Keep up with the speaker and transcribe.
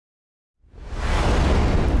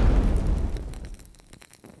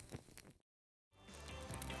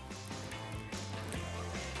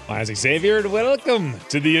Isaac Xavier, welcome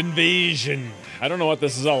to the invasion. I don't know what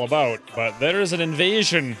this is all about, but there is an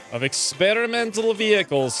invasion of experimental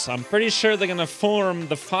vehicles. I'm pretty sure they're gonna form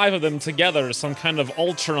the 5 of them together, some kind of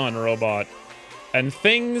Ultron robot. And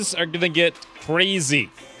things are gonna get crazy.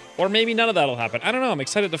 Or maybe none of that'll happen. I don't know, I'm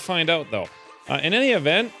excited to find out though. In any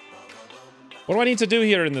event, what do I need to do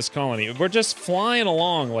here in this colony? We're just flying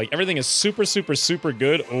along, like everything is super, super, super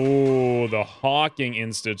good. Oh, the Hawking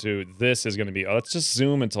Institute. This is gonna be, let's just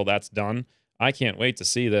zoom until that's done. I can't wait to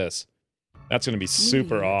see this. That's gonna be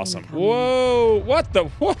super awesome. Whoa, what the,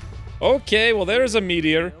 what? Okay, well there's a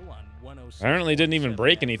meteor. Apparently didn't even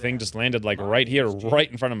break anything, just landed like right here, right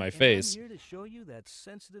in front of my face. I'm here to show you that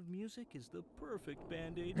sensitive music is the perfect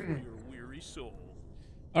band-aid for your weary soul.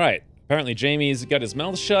 All right, apparently Jamie's got his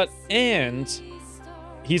mouth shut, and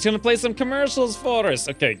he's gonna play some commercials for us.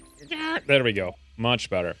 Okay, there we go, much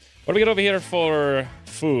better. What do we get over here for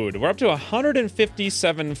food? We're up to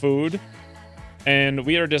 157 food, and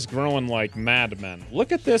we are just growing like madmen.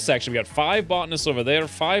 Look at this, actually. We got 5 botanists over there,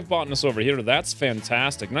 5 botanists over here. That's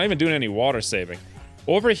fantastic. Not even doing any water saving.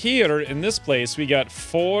 Over here, in this place, we got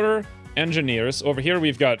 4 engineers. Over here,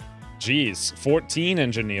 we've got, geez, 14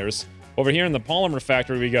 engineers. Over here in the polymer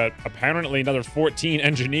factory, we got apparently another 14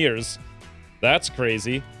 engineers. That's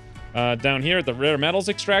crazy. Down here at the rare metals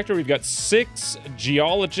extractor, we've got 6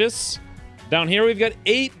 geologists. Down here, we've got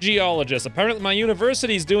 8 geologists. Apparently, my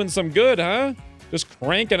university's doing some good, huh? Just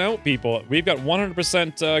cranking out people. We've got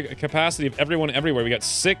 100% capacity of everyone everywhere. We got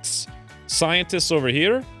 6 scientists over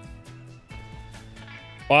here.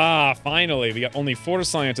 Ah, finally. We got only 4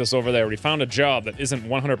 scientists over there. We found a job that isn't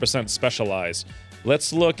 100% specialized.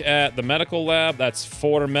 Let's look at the medical lab. That's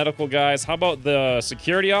 4 medical guys. How about the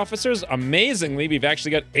security officers? Amazingly, we've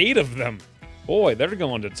actually got 8 of them. Boy, they're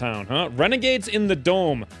going to town, huh? Renegades in the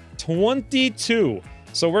dome. 22.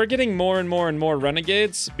 So we're getting more and more and more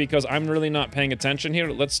renegades because I'm really not paying attention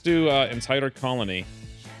here. Let's do entire colony.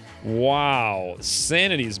 Wow.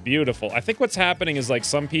 Sanity is beautiful. I think what's happening is like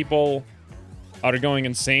some people are going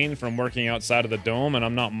insane from working outside of the dome, and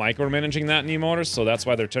I'm not micromanaging that anymore, so that's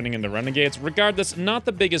why they're turning into renegades. Regardless, not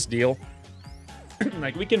the biggest deal.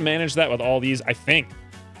 Like, we can manage that with all these, I think.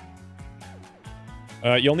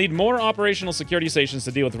 You'll need more operational security stations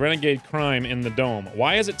to deal with renegade crime in the dome.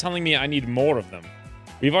 Why is it telling me I need more of them?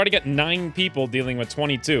 We've already got 9 people dealing with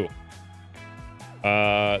 22.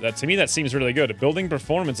 To me, that seems really good. Building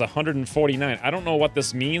performance, 149. I don't know what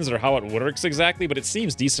this means or how it works exactly, but it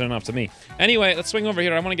seems decent enough to me. Anyway, let's swing over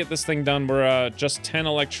here. I want to get this thing done. We're just 10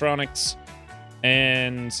 electronics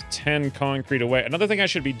and 10 concrete away. Another thing I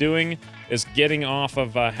should be doing is getting off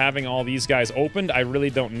of having all these guys opened. I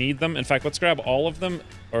really don't need them. In fact, let's grab all of them,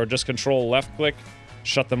 or just control left click,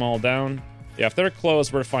 shut them all down. Yeah, if they're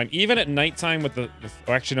closed, we're fine. Even at nighttime with the...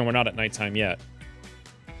 Oh, actually, no, we're not at nighttime yet.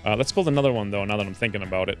 Let's build another one, though, now that I'm thinking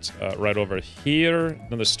about it. Right over here.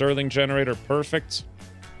 Another Stirling generator. Perfect.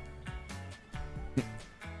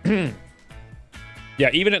 Yeah,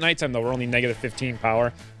 even at nighttime, though, we're only negative 15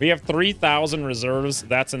 power. We have 3,000 reserves.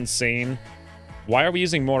 That's insane. Why are we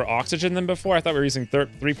using more oxygen than before? I thought we were using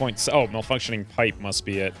 3 points. Oh, malfunctioning pipe must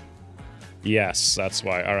be it. Yes, that's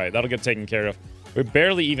why. All right, that'll get taken care of. We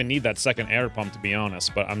barely even need that second air pump, to be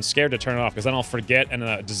honest, but I'm scared to turn it off, because then I'll forget, and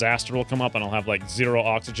a disaster will come up, and I'll have, like, 0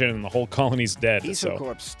 oxygen, and the whole colony's dead, so...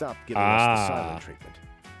 EsoCorp stopped giving us the silent treatment.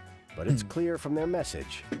 But it's clear from their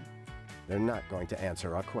message, they're not going to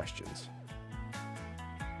answer our questions.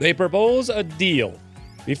 They propose a deal.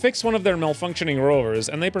 We fix one of their malfunctioning rovers,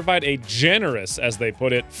 and they provide a generous, as they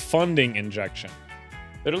put it, funding injection.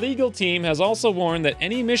 Their legal team has also warned that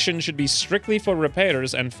any mission should be strictly for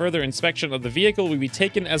repairs, and further inspection of the vehicle will be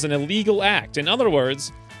taken as an illegal act. In other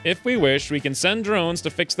words, if we wish, we can send drones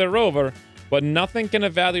to fix their rover, but nothing can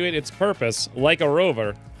evaluate its purpose like a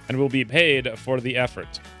rover, and will be paid for the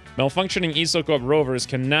effort. Malfunctioning EsoCorp rovers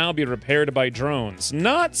can now be repaired by drones.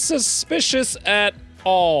 Not suspicious at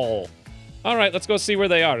all. All right, let's go see where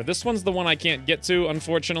they are. This one's the one I can't get to,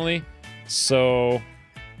 unfortunately. So...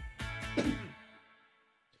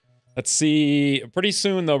 let's see. Pretty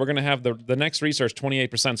soon, though, we're going to have the next research,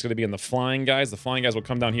 28% is going to be in the flying guys. The flying guys will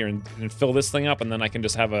come down here and fill this thing up, and then I can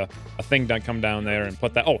just have a thing done come down there and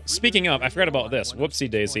put that... Oh, speaking of, I forgot about this. Whoopsie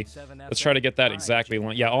daisy. Let's try to get that exactly...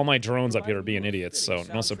 Yeah, all my drones up here are being idiots, so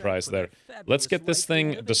no surprise there. Let's get this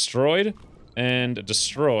thing destroyed, and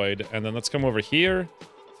then let's come over here.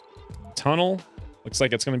 Tunnel. Looks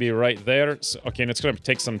like it's going to be right there. So, okay, and it's going to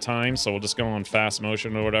take some time, so we'll just go on fast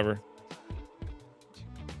motion or whatever.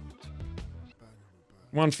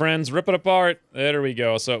 Come on, friends, rip it apart. There we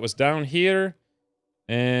go. So it was down here,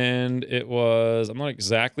 and it was... I'm not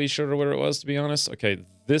exactly sure where it was, to be honest. Okay,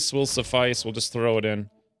 this will suffice. We'll just throw it in.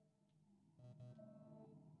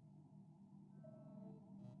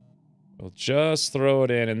 We'll just throw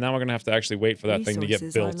it in, and now we're going to have to actually wait for that thing to get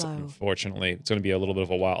Resources are built, low. unfortunately. It's going to be a little bit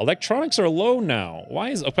of a while. Electronics are low now.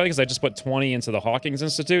 Why is... Okay, because I just put 20 into the Hawkins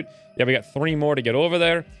Institute. Yeah, we got 3 more to get over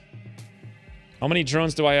there. How many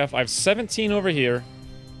drones do I have? I have 17 over here.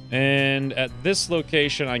 And at this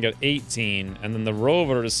location, I got 18. And then the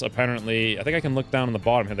rovers, apparently... I think I can look down on the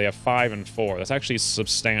bottom here. They have 5 and 4. That's actually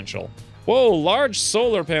substantial. Whoa, large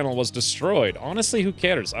solar panel was destroyed. Honestly, who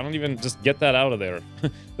cares? I don't even just get that out of there.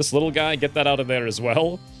 This little guy, get that out of there as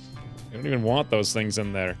well. I don't even want those things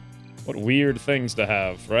in there. What weird things to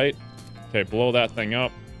have, right? Okay, blow that thing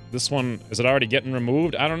up. This one, is it already getting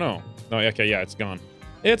removed? I don't know. No, okay, yeah, it's gone.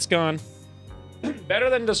 It's gone.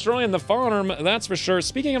 Better than destroying the farm, that's for sure.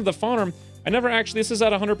 Speaking of the farm, I never actually, this is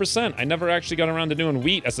at 100%. I never actually got around to doing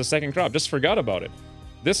wheat as the second crop. Just forgot about it.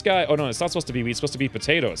 This guy, oh no, it's not supposed to be wheat, it's supposed to be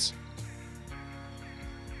potatoes.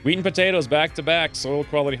 Wheat and potatoes back to back, soil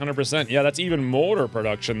quality 100%. Yeah, that's even more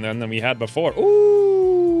production than we had before.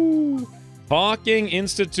 Ooh! Hawking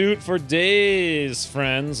Institute for days,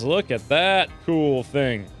 friends. Look at that cool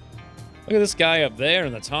thing. Look at this guy up there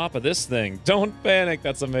on the top of this thing. Don't panic,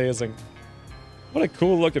 that's amazing. What a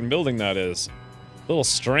cool looking building that is. A little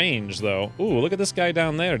strange, though. Ooh, look at this guy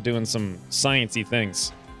down there doing some sciencey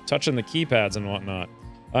things. Touching the keypads and whatnot.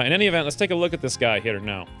 In any event, let's take a look at this guy here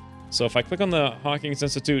now. So if I click on the Hawkins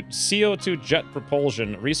Institute, CO2 jet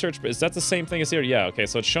propulsion, research, is that the same thing as here? Yeah, okay,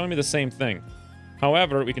 so it's showing me the same thing.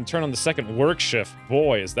 However, we can turn on the second work shift.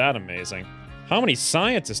 Boy, is that amazing. How many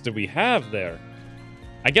scientists did we have there?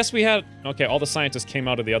 I guess we had... Okay, all the scientists came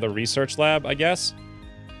out of the other research lab, I guess.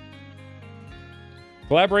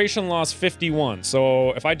 Collaboration loss 51.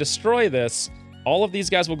 So if I destroy this, all of these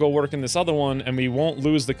guys will go work in this other one, and we won't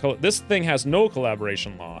lose the... This thing has no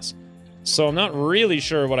collaboration loss. So I'm not really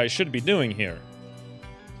sure what I should be doing here.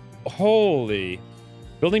 Holy.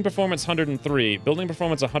 Building performance 103. Building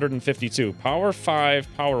performance 152. Power 5,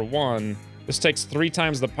 power 1. This takes 3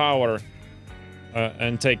 times the power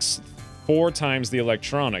and takes 4 times the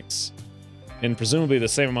electronics in presumably the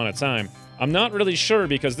same amount of time. I'm not really sure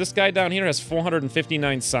because this guy down here has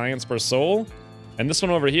 459 science per soul. And this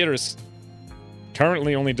one over here is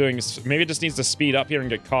currently only doing... Maybe it just needs to speed up here and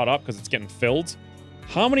get caught up because it's getting filled.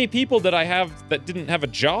 How many people did I have that didn't have a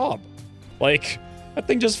job? Like, that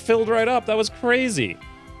thing just filled right up. That was crazy.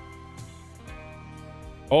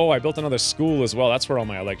 Oh, I built another school as well. That's where all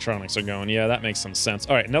my electronics are going. Yeah, that makes some sense.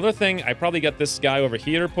 All right, another thing. I probably got this guy over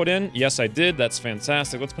here put in. Yes, I did. That's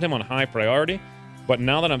fantastic. Let's put him on high priority. But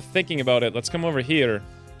now that I'm thinking about it, let's come over here.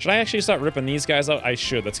 Should I actually start ripping these guys out? I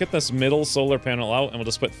should. Let's get this middle solar panel out, and we'll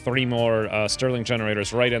just put 3 more Stirling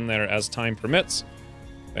generators right in there as time permits.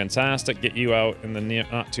 Fantastic. Get you out in the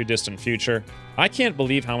not too distant future. I can't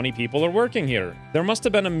believe how many people are working here. There must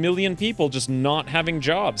have been 1 million people just not having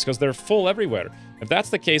jobs because they're full everywhere. If that's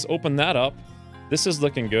the case, open that up. This is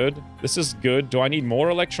looking good. This is good. Do I need more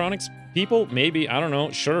electronics people? Maybe. I don't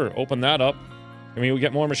know. Sure. Open that up. Can we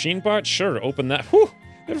get more machine parts? Sure. Open that. Whew!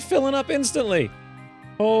 They're filling up instantly.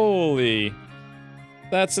 Holy.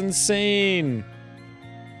 That's insane.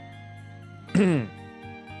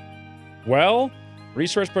 Well...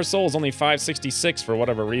 Research per soul is only 566 for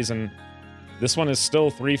whatever reason. This one is still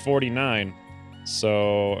 349.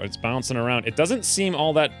 So it's bouncing around. It doesn't seem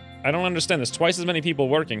all that... I don't understand. There's twice as many people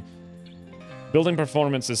working. Building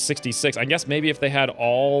performance is 66. I guess maybe if they had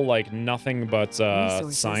all, like, nothing but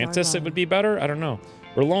scientists, it would be better. I don't know.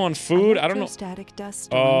 We're low on food. I don't know.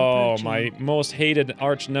 Dust Oh, my most hated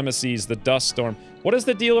arch nemesis, the dust storm. What is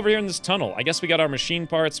the deal over here in this tunnel? I guess we got our machine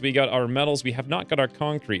parts. We got our metals. We have not got our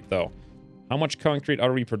concrete, though. How much concrete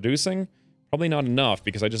are we producing? Probably not enough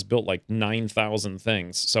because I just built like 9,000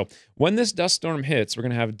 things. So when this dust storm hits, we're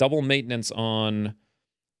going to have double maintenance on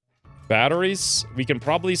batteries. We can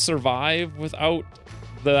probably survive without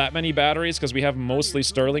that many batteries because we have mostly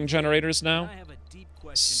Stirling generators now.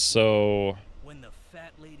 So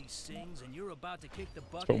let's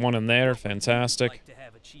put one in there. Fantastic.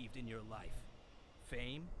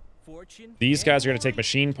 These guys are going to take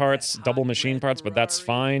machine parts, double machine parts, but that's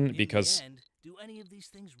fine because... Do any of these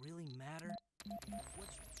things really matter?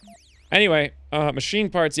 Anyway, machine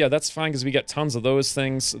parts, yeah, that's fine because we get tons of those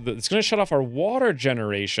things. It's going to shut off our water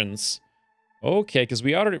generations. Okay, because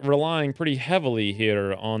we are relying pretty heavily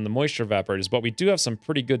here on the moisture evaporators, but we do have some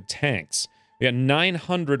pretty good tanks. We got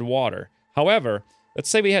 900 water. However, let's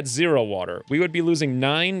say we had 0 water. We would be losing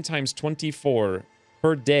 9 times 24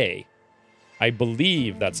 per day. I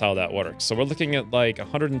believe that's how that works. So we're looking at like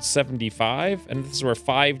 175, and this is where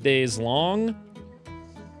 5 days long.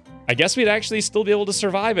 I guess we'd actually still be able to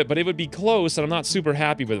survive it, but it would be close, and I'm not super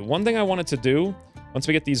happy with it. One thing I wanted to do once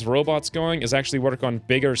we get these robots going, is actually work on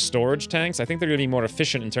bigger storage tanks. I think they're going to be more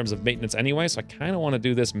efficient in terms of maintenance anyway, so I kind of want to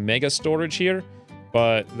do this mega storage here,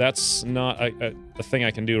 but that's not a thing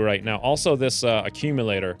I can do right now. Also, this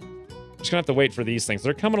accumulator. Just gonna have to wait for these things.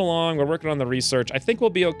 They're coming along. We're working on the research. I think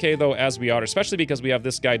we'll be okay, though, as we are, especially because we have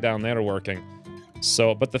this guy down there working.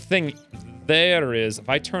 So, but the thing there is, if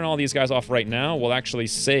I turn all these guys off right now, we'll actually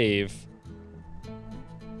save...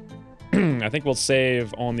 I think we'll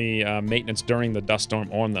save on the maintenance during the dust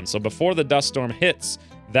storm on them. So before the dust storm hits,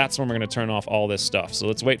 that's when we're going to turn off all this stuff. So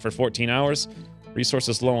let's wait for 14 hours.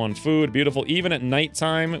 Resources low on food. Beautiful. Even at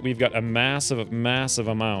nighttime, we've got a massive, massive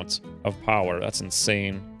amount of power. That's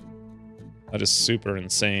insane. That is super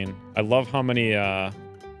insane. I love how many of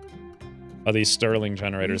these Sterling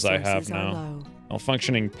generators I have now.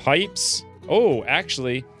 Malfunctioning pipes. Oh,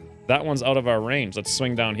 actually, that one's out of our range. Let's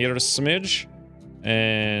swing down here a smidge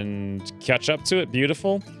and catch up to it.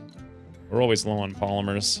 Beautiful. We're always low on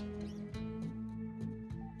polymers.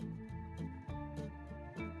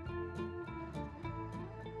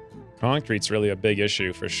 Concrete's really a big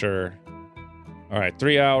issue for sure. All right,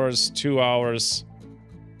 3 hours, 2 hours,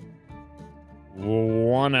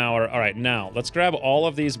 1 hour. All right, now let's grab all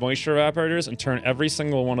of these moisture evaporators and turn every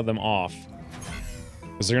single one of them off.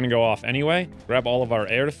 Because they're going to go off anyway. Grab all of our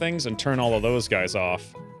air things and turn all of those guys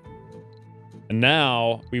off. And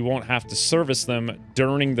now we won't have to service them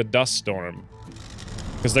during the dust storm.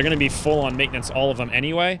 Because they're going to be full on maintenance, all of them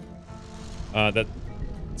anyway.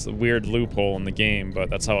 That's a weird loophole in the game, but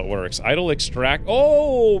that's how it works. Idle extract.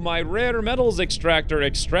 Oh, my rare metals extractor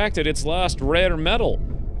extracted its last rare metal.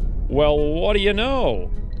 Well, what do you know?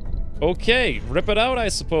 Okay, rip it out, I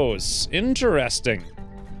suppose. Interesting.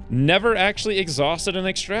 Never actually exhausted an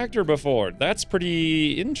extractor before. That's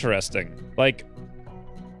pretty interesting. Like,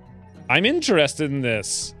 I'm interested in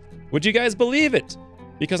this. Would you guys believe it?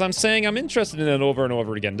 Because I'm saying I'm interested in it over and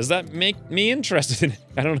over again. Does that make me interested in it?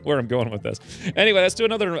 I don't know where I'm going with this. Anyway, let's do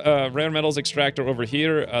another rare metals extractor over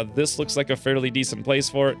here. This looks like a fairly decent place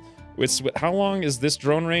for it. How long is this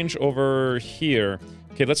drone range over here?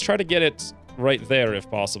 Okay, let's try to get it right there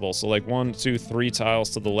if possible. So like 1, 2, 3 tiles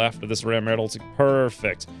to the left of this rare metal.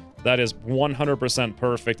 Perfect. That is 100%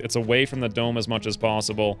 perfect. It's away from the dome as much as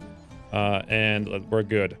possible. And we're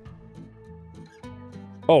good.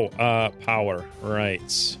 Oh, power.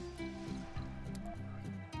 Right.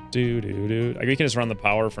 We can just run the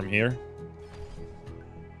power from here.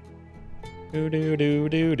 One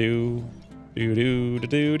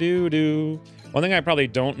thing I probably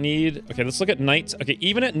don't need... Okay, let's look at night. Okay,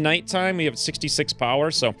 even at nighttime, we have 66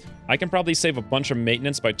 power, so I can probably save a bunch of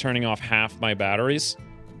maintenance by turning off half my batteries.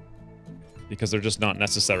 Because they're just not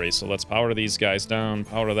necessary. So let's power these guys down,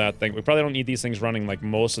 power that thing. We probably don't need these things running like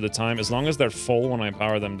most of the time, as long as they're full when I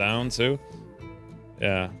power them down too.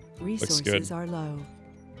 Yeah, looks good. Resources are low.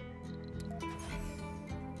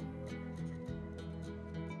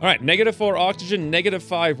 All right, -4 oxygen,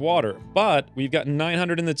 -5 water, but we've got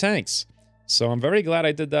 900 in the tanks. So I'm very glad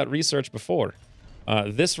I did that research before.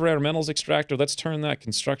 This rare metals extractor, let's turn that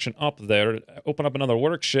construction up there, open up another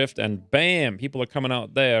work shift, and bam, people are coming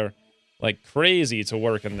out there like crazy to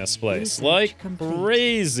work in this place. Research like complete.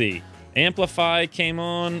 crazy. Amplify came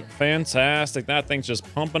on, fantastic. That thing's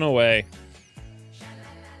just pumping away.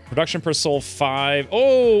 Production per soul 5.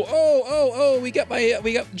 Oh, we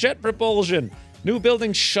got jet propulsion. New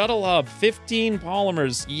building shuttle hub, 15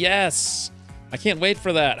 polymers. Yes. I can't wait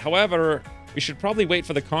for that. However, we should probably wait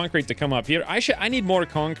for the concrete to come up here. I need more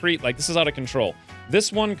concrete. Like, this is out of control.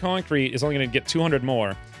 This one concrete is only going to get 200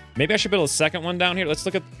 more. Maybe I should build a second one down here. Let's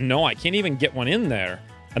look at... No, I can't even get one in there.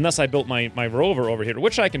 Unless I built my rover over here,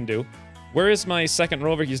 which I can do. Where is my second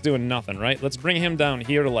rover? He's doing nothing, right? Let's bring him down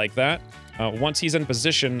here like that. Once he's in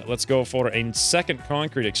position, let's go for a second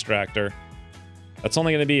concrete extractor. That's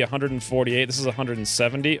only going to be 148. This is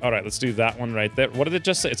 170. All right, let's do that one right there. What did it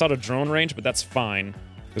just say? It's out of drone range, but that's fine.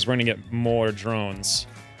 Because we're going to get more drones.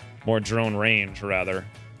 More drone range, rather.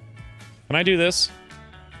 Can I do this?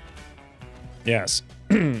 Yes.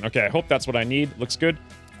 Okay, I hope that's what I need. Looks good.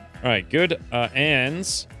 All right, good. And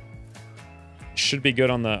should be good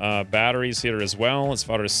on the batteries here as well, as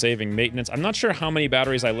far as saving maintenance. I'm not sure how many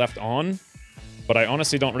batteries I left on, but I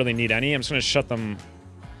honestly don't really need any. I'm just going to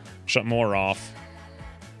shut more off.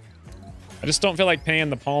 I just don't feel like paying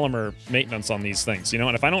the polymer maintenance on these things, you know?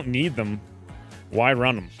 And if I don't need them, why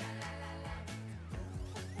run them?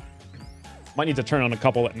 Might need to turn on a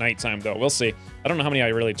couple at nighttime, though. We'll see. I don't know how many I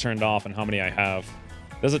really turned off and how many I have.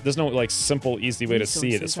 There's no, like, simple, easy way to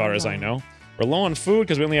see it as far as I know. We're low on food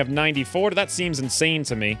because we only have 94. That seems insane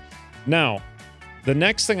to me. Now, the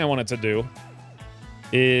next thing I wanted to do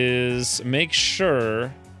is make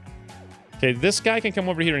sure Okay, this guy can come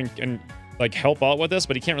over here and like help out with this,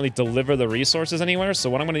 but he can't really deliver the resources anywhere. So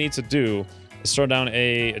what I'm going to need to do is throw down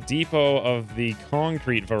a depot of the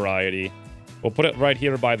concrete variety. We'll put it right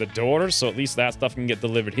here by the door, so at least that stuff can get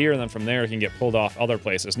delivered here, and then from there it can get pulled off other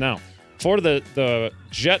places. Now, for the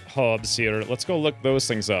jet hubs here, let's go look those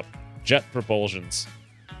things up. Jet propulsions.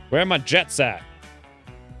 Where are my jets at?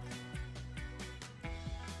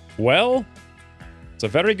 Well, it's a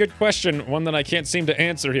very good question, one that I can't seem to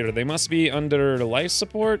answer here. They must be under life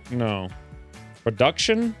support? No.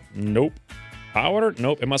 Production? Nope. Power?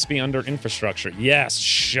 Nope. It must be under infrastructure. Yes,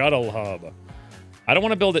 shuttle hub. I don't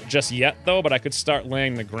want to build it just yet, though, but I could start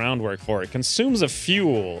laying the groundwork for it. Consumes a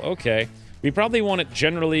fuel. Okay. We probably want it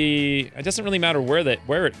generally... It doesn't really matter where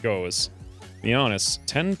it goes. To be honest.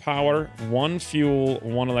 10 power, 1 fuel,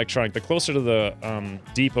 1 electronic. The closer to the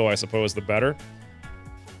depot, I suppose, the better.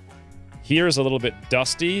 Here's a little bit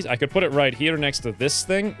dusty. I could put it right here next to this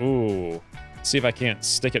thing. Ooh. See if I can't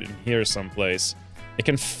stick it in here someplace. It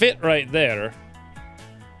can fit right there.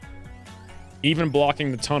 Even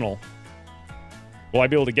blocking the tunnel. Will I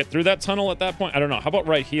be able to get through that tunnel at that point? I don't know. How about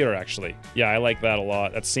right here, actually? Yeah, I like that a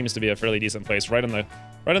lot. That seems to be a fairly decent place. Right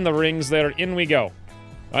in the rings there. In we go.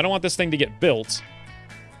 I don't want this thing to get built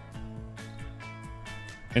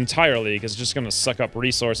entirely, because it's just going to suck up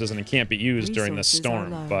resources and it can't be used during this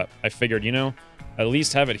storm. But I figured, you know, at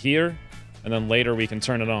least have it here, and then later we can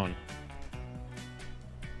turn it on.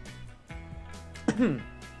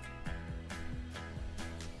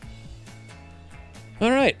 All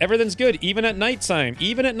right, everything's good, even at nighttime.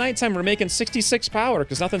 Even at nighttime, we're making 66 power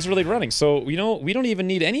because nothing's really running. So, you know, we don't even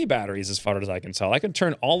need any batteries as far as I can tell. I can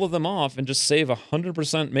turn all of them off and just save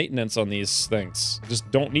 100% maintenance on these things. Just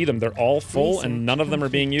don't need them. They're all full and none of them are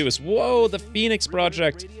being used. Whoa, the Phoenix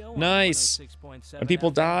Project. Nice. When people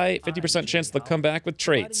die, 50% chance they'll come back with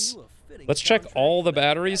traits. Let's check all the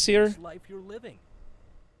batteries here.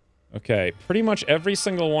 Okay, pretty much every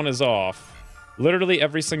single one is off. Literally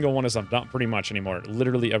every single one is off. Not pretty much anymore.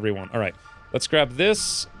 Literally every one. All right, let's grab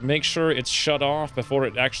this. Make sure it's shut off before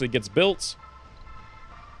it actually gets built.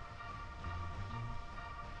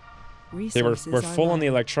 Okay, we're full on the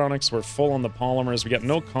electronics. We're full on the polymers. We got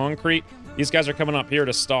no concrete. These guys are coming up here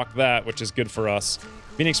to stock that, which is good for us.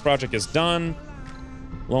 Phoenix Project is done.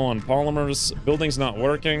 Low on polymers. Building's not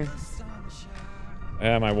working.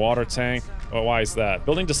 Yeah, my water tank. Oh, why is that?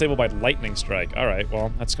 Building disabled by lightning strike. All right,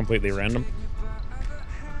 well, that's completely random.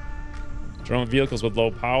 Drone vehicles with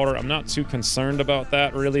low power. I'm not too concerned about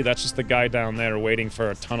that, really. That's just the guy down there waiting for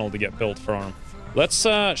a tunnel to get built for him. Let's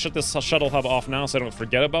shut this shuttle hub off now so I don't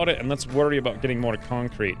forget about it, and let's worry about getting more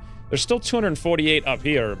concrete. There's still 248 up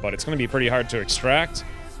here, but it's going to be pretty hard to extract.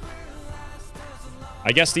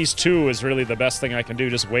 I guess these two is really the best thing I can do.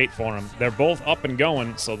 Just wait for them. They're both up and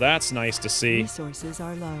going, so that's nice to see. Resources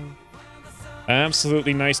are low.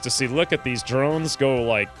 Absolutely nice to see. Look at these drones go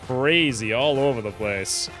like crazy all over the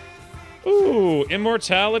place. Ooh,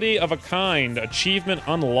 immortality of a kind. Achievement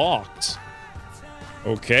unlocked.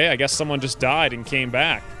 Okay, I guess someone just died and came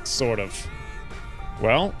back, sort of.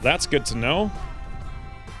 Well, that's good to know.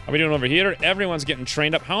 How are we doing over here? Everyone's getting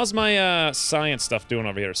trained up. How's my science stuff doing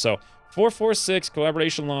over here? So, 446,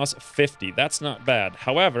 collaboration loss, 50. That's not bad.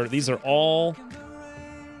 However, these are all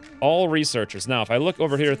researchers. Now, if I look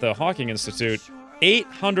over here at the Hawking Institute,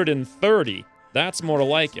 830. That's more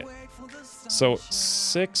like it. So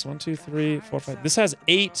 6, 1, 2, 3, 4, 5. This has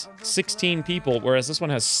 16 people, whereas this one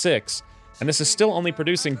has 6. And this is still only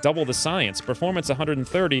producing double the science. Performance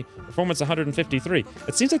 130, performance 153.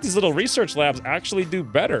 It seems like these little research labs actually do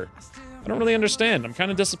better. I don't really understand. I'm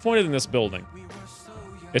kind of disappointed in this building.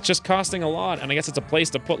 It's just costing a lot, and I guess it's a place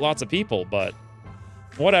to put lots of people, but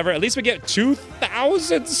whatever. At least we get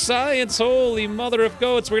 2,000 science. Holy mother of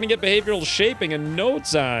goats. We're going to get behavioral shaping in no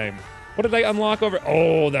time. What did I unlock over?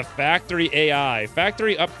 Oh, the factory AI.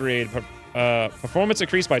 Factory upgrade. Performance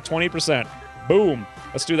increased by 20%. Boom.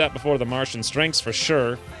 Let's do that before the Martian strengths for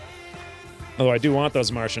sure. Although I do want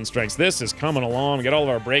those Martian strengths. This is coming along. We got all of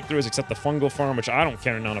our breakthroughs except the fungal farm, which I don't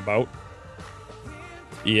care none about.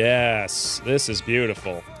 Yes. This is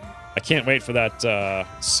beautiful. I can't wait for that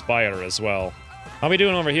spire as well. How are we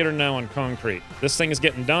doing over here now on concrete? This thing is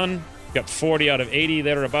getting done. Got 40 out of 80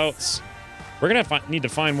 thereabouts. We're going to need to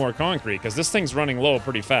find more concrete because this thing's running low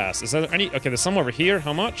pretty fast. Is there any... Okay, there's some over here.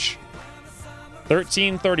 How much?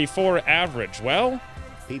 1334 average. Well...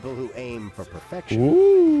 People who aim for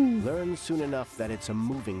perfection learn soon enough that it's a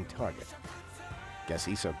moving target. Guess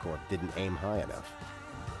ESOCorp didn't aim high enough.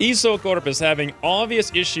 ESOCorp is having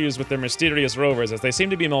obvious issues with their mysterious rovers as they seem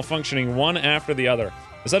to be malfunctioning one after the other.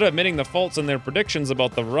 Instead of admitting the faults in their predictions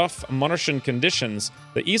about the rough Martian conditions,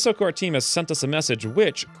 the ESOCorp team has sent us a message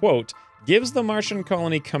which, quote, gives the Martian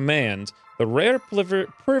colony command the rare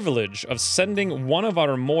privilege of sending one of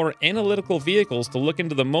our more analytical vehicles to look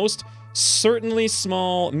into the most certainly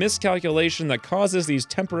small miscalculation that causes these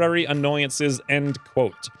temporary annoyances, end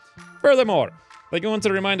quote. Furthermore, they go on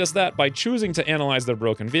to remind us that by choosing to analyze their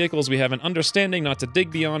broken vehicles, we have an understanding not to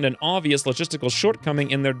dig beyond an obvious logistical shortcoming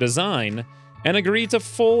in their design and agree to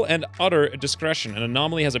full and utter discretion. An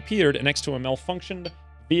anomaly has appeared next to a malfunctioned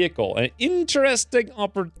vehicle. An interesting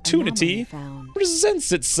opportunity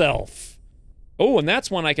presents itself. Oh, and that's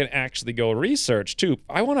one I can actually go research, too.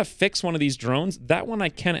 I want to fix one of these drones. That one I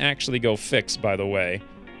can actually go fix, by the way.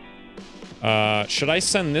 Should I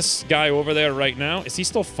send this guy over there right now? Is he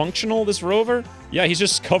still functional, this rover? Yeah, he's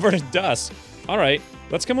just covered in dust. All right,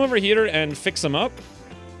 let's come over here and fix him up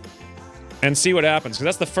and see what happens, because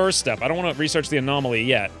that's the first step. I don't want to research the anomaly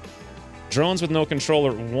yet. Drones with no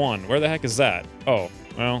controller 1. Where the heck is that? Oh,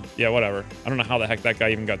 well, yeah, whatever. I don't know how the heck that guy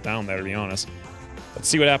even got down there, to be honest. Let's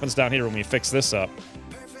see what happens down here when we fix this up.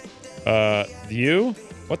 View?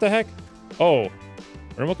 What the heck? Oh,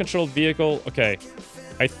 remote-controlled vehicle. Okay.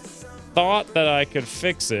 I thought that I could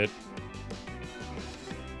fix it,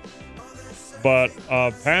 but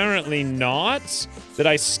apparently not. Did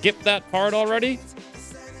I skip that part already?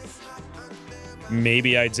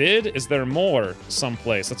 Maybe I did. Is there more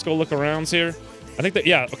someplace? Let's go look around here. I think that,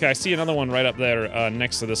 yeah, okay, I see another one right up there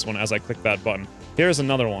next to this one as I click that button. Here's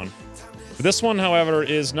another one. This one, however,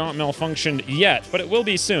 is not malfunctioned yet, but it will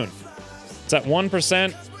be soon. It's at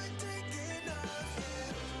 1%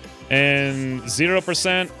 and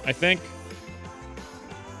 0%, I think.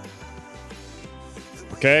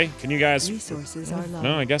 Okay, can you guys... Resources are low.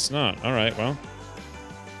 No, I guess not. All right, well.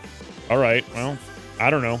 All right, well, I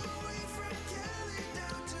don't know.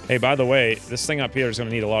 Hey, by the way, this thing up here is going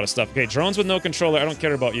to need a lot of stuff. Okay, drones with no controller, I don't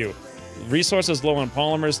care about you. Resources low on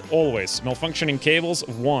polymers, always. Malfunctioning cables,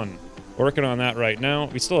 1. Working on that right now.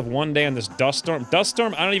 We still have 1 day on this dust storm. Dust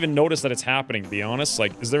storm, I don't even notice that it's happening, to be honest.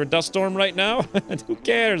 Like, is there a dust storm right now? Who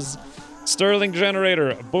cares? Stirling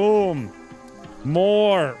generator, boom.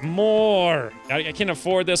 More. I can't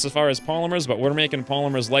afford this as far as polymers, but we're making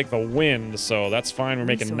polymers like the wind, so that's fine. We're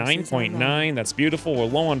making 9.9. That's beautiful. We're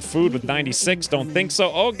low on food with 96. Don't think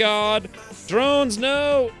so. Oh, God. Drones,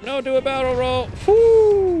 no. No, do a battle roll.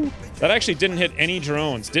 Whoo. That actually didn't hit any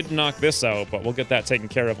drones. Didn't knock this out, but we'll get that taken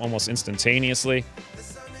care of almost instantaneously.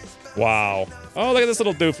 Wow. Oh, look at this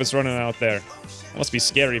little doofus running out there. That must be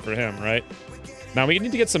scary for him, right? Now, we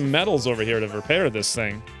need to get some metals over here to repair this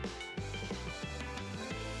thing.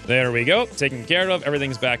 There we go. Taken care of.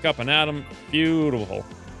 Everything's back up and at him. Beautiful.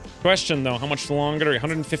 Question, though, how much longer?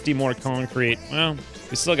 150 more concrete. Well,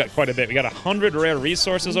 we still got quite a bit. We got 100 rare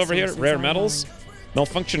resources over here. Rare metals.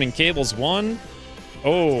 Malfunctioning cables, 1.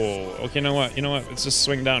 Oh, okay, you know what? Let's just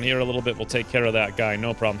swing down here a little bit. We'll take care of that guy.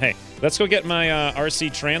 No problem. Hey, let's go get my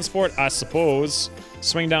RC transport, I suppose.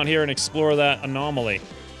 Swing down here and explore that anomaly.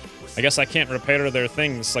 I guess I can't repair their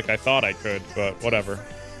things like I thought I could, but whatever.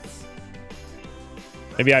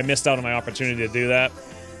 Maybe I missed out on my opportunity to do that.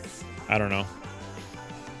 I don't know.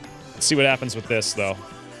 Let's see what happens with this, though.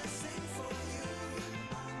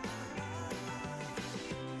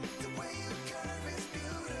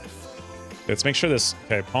 Let's make sure this...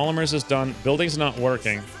 Okay, polymers is done. Building's not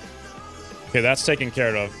working. Okay, that's taken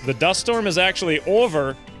care of. The dust storm is actually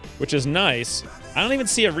over, which is nice. I don't even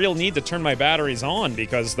see a real need to turn my batteries on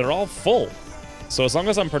because they're all full. So as long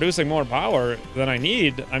as I'm producing more power than I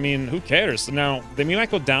need, I mean, who cares? Now, we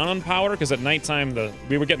might go down on power because at nighttime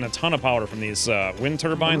we were getting a ton of power from these wind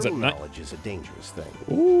turbines at night. Knowledge is a dangerous thing.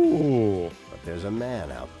 Ooh. But there's a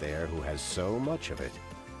man out there who has so much of it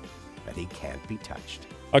that he can't be touched.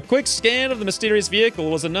 A quick scan of the mysterious vehicle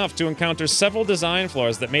was enough to encounter several design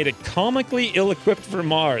flaws that made it comically ill-equipped for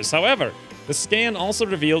Mars. However, the scan also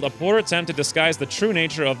revealed a poor attempt to disguise the true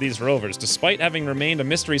nature of these rovers. Despite having remained a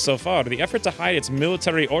mystery so far, the effort to hide its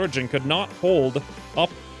military origin could not hold up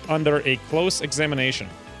under a close examination.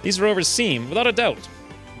 These rovers seem, without a doubt,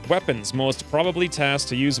 weapons most probably tasked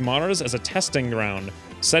to use Mars as a testing ground,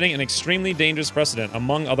 setting an extremely dangerous precedent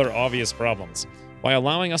among other obvious problems. By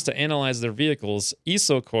allowing us to analyze their vehicles,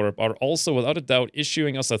 EsoCorp are also without a doubt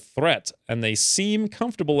issuing us a threat, and they seem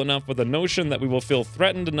comfortable enough with the notion that we will feel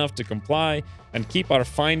threatened enough to comply and keep our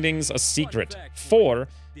findings a secret. 4,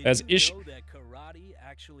 as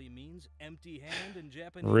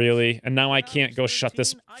Really? And now I can't go shut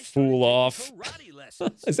this fool off?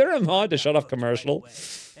 Is there a mod to shut off commercial?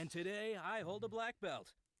 And today I hold a black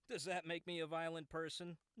belt. Does that make me a violent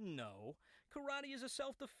person? No. Karate is a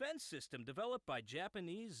self-defense system developed by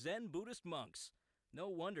Japanese Zen Buddhist monks. No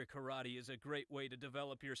wonder karate is a great way to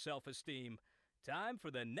develop your self-esteem. Time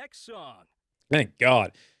for the next song. Thank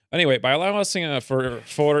God. Anyway, by allowing us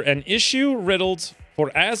for as issue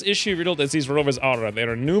riddled as these rovers are, they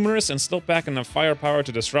are numerous and still pack enough firepower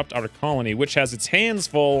to disrupt our colony, which has its hands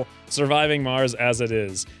full surviving Mars as it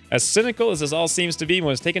is. As cynical as this all seems to be,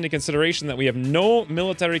 when it's taken into consideration that we have no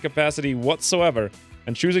military capacity whatsoever,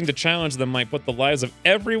 and choosing to challenge them might put the lives of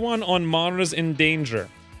everyone on Mars in danger.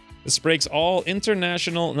 This breaks all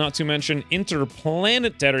international, not to mention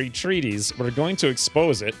interplanetary treaties. We're going to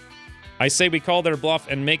expose it. I say we call their bluff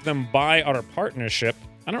and make them buy our partnership.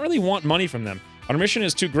 I don't really want money from them. Our mission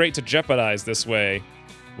is too great to jeopardize this way.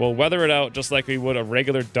 We'll weather it out just like we would a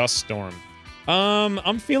regular dust storm.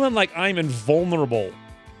 I'm feeling like I'm invulnerable.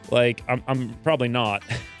 Like, I'm probably not.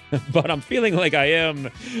 But I'm feeling like I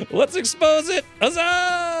am. Let's expose it!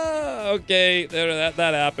 Huzzah! Okay, that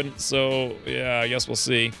happened. So, yeah, I guess we'll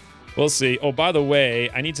see. We'll see. Oh, by the way,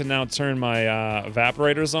 I need to now turn my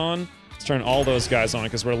evaporators on. Let's turn all those guys on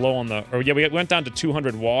because we're low on the... Or, yeah, we went down to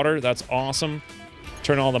 200 water. That's awesome.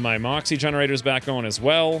 Turn all of my Moxie generators back on as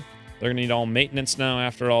well. They're going to need all maintenance now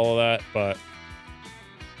after all of that, but...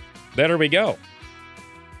 There we go.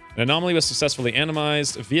 An anomaly was successfully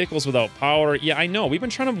animized. Vehicles without power. Yeah, I know. We've been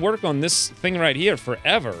trying to work on this thing right here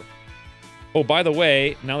forever. Oh, by the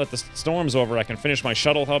way, now that the storm's over, I can finish my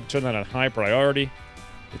shuttle hub, turn that on high priority.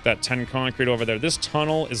 Get that 10 concrete over there. This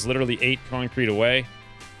tunnel is literally 8 concrete away.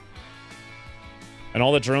 And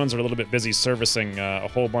all the drones are a little bit busy servicing a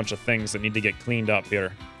whole bunch of things that need to get cleaned up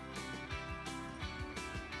here.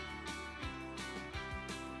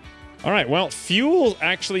 All right, well, fuel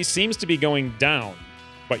actually seems to be going down.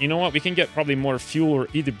 But you know what? We can get probably more fuel, or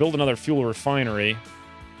either build another fuel refinery,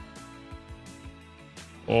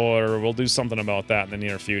 or we'll do something about that in the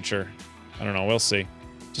near future. I don't know. We'll see.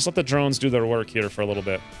 Just let the drones do their work here for a little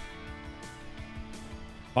bit.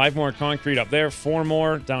 5 more concrete up there. 4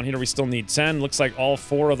 more. Down here we still need 10. Looks like all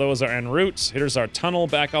 4 of those are en route. Here's our tunnel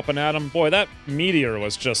back up and at 'em. Boy, that meteor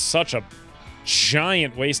was just such a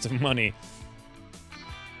giant waste of money.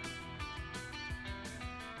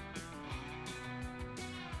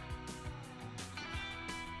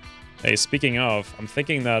 Hey, speaking of, I'm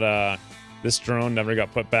thinking that this drone never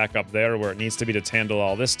got put back up there where it needs to be to handle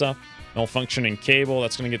all this stuff. Malfunctioning cable,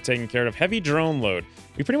 that's going to get taken care of. Heavy drone load.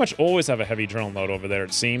 We pretty much always have a heavy drone load over there,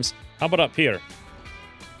 it seems. How about up here?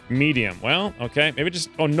 Medium. Well, okay. Maybe just...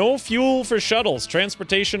 Oh, no fuel for shuttles.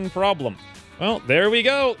 Transportation problem. Well, there we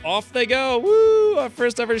go. Off they go. Woo! Our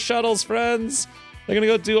first ever shuttles, friends. They're going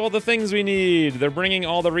to go do all the things we need. They're bringing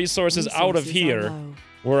all the resources out of here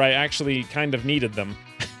where I actually kind of needed them.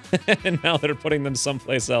 And now they're putting them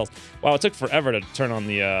someplace else. Wow, it took forever to turn on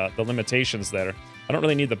the limitations there. I don't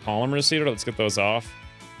really need the polymers here. Let's get those off.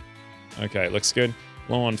 Okay, looks good.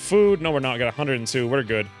 Low on food. No, we're not. Got 102. We're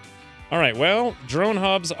good. All right, well, drone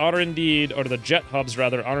hubs are indeed, or the jet hubs,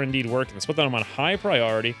 rather, are indeed working. Let's put them on high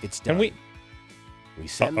priority. It's done. We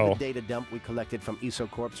send the data dump we collected from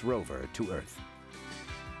EsoCorp's rover to Earth.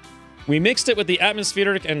 We mixed it with the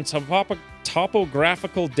atmospheric and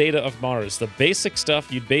topographical data of Mars, the basic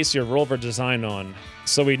stuff you'd base your rover design on.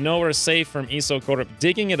 So we know we're safe from EsoCorp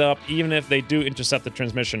digging it up, even if they do intercept the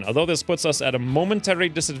transmission. Although this puts us at a momentary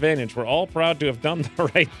disadvantage, we're all proud to have done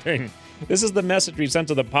the right thing. This is the message we sent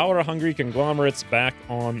to the power-hungry conglomerates back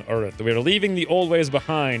on Earth. We are leaving the old ways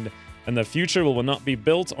behind, and the future will not be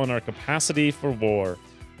built on our capacity for war.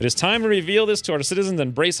 It is time to reveal this to our citizens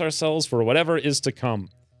and brace ourselves for whatever is to come.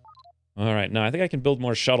 All right, now I think I can build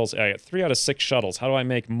more shuttles. I got 3 out of 6 shuttles. How do I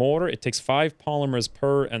make more? It takes 5 polymers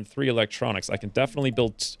per and 3 electronics. I can definitely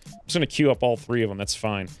build... I'm just going to queue up all 3 of them. That's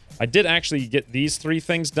fine. I did actually get these 3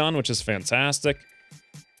 things done, which is fantastic.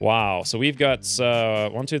 Wow. So we've got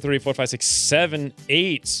 1, 2, 3, 4, 5, 6, 7,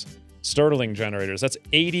 8 Startling generators. That's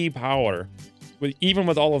 80 power, even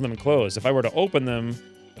with all of them closed. If I were to open them,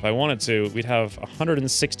 if I wanted to, we'd have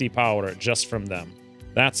 160 power just from them.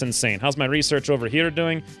 That's insane. How's my research over here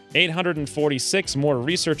doing? 846 more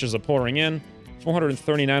researchers are pouring in.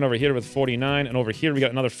 439 over here with 49. And over here we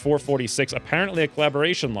got another 446. Apparently a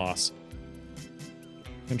collaboration loss.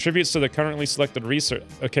 Contributes to the currently selected research.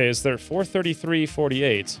 Okay, is there 433,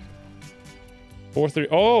 48? 43.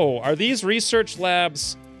 Oh, are these research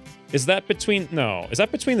labs... Is that between... No. Is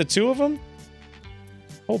that between the 2 of them?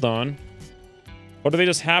 Hold on. Or do they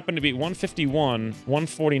just happen to be 151,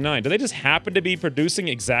 149? Do they just happen to be producing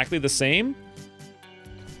exactly the same?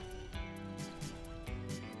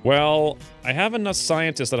 Well, I have enough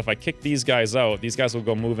scientists that if I kick these guys out, these guys will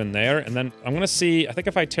go move in there. And then I'm going to see... I think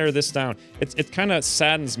if I tear this down... It kind of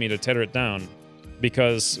saddens me to tear it down.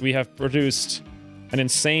 Because we have produced an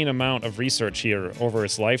insane amount of research here over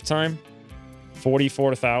its lifetime.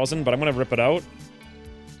 44,000, but I'm going to rip it out.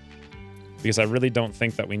 because I really don't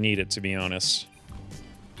think that we need it, to be honest.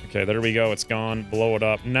 Okay, there we go. It's gone. Blow it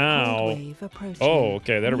up. Now... Oh,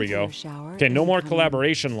 okay, there we go. Okay, no more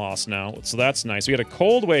collaboration loss now, so that's nice. We had a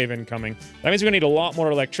cold wave incoming. That means we're going to need a lot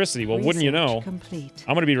more electricity. Well, wouldn't you know? I'm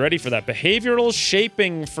going to be ready for that. Behavioral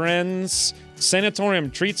shaping, friends.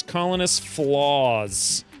 Sanatorium treats colonists'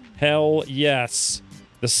 flaws. Hell yes.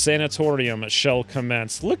 The sanatorium shall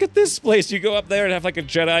commence. Look at this place. You go up there and have like a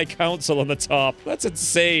Jedi council on the top. That's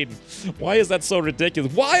insane. Why is that so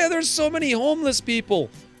ridiculous? Why are there so many homeless people?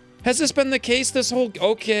 Has this been the case this whole...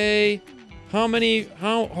 Okay. How many...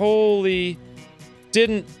 How... Holy...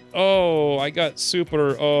 Didn't... Oh, I got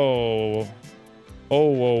super... Oh.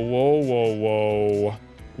 Oh, whoa, whoa, whoa, whoa.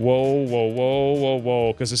 Whoa, whoa, whoa, whoa,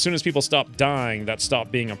 whoa. Because as soon as people stopped dying, that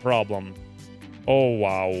stopped being a problem. Oh,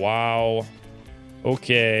 wow, wow.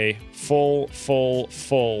 Okay. Full, full,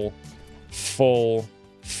 full. Full,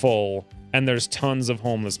 full. And there's tons of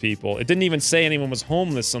homeless people. It didn't even say anyone was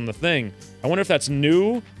homeless on the thing. I wonder if that's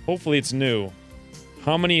new? Hopefully it's new.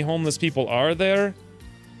 How many homeless people are there?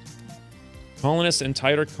 Colonists,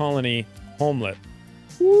 entire colony, homeless.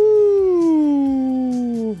 Woo!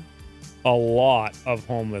 A lot of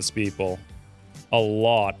homeless people. A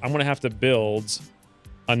lot. I'm gonna have to build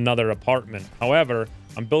another apartment. However,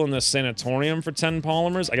 I'm building this sanatorium for 10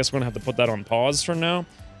 polymers. I guess we're gonna have to put that on pause for now,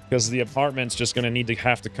 because the apartment's just gonna need to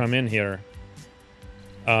have to come in here.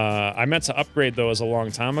 I meant to upgrade those a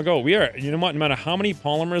long time ago. We are, you know what, no matter how many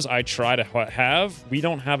polymers I try to have, we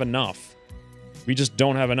don't have enough. We just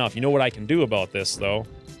don't have enough. You know what I can do about this, though?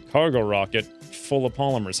 Cargo rocket full of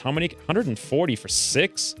polymers. How many? 140 for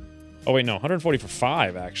 6? Oh, wait, no, 140 for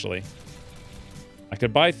 5, actually. I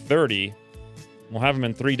could buy 30. We'll have them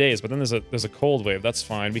in 3 days, but then there's a cold wave. That's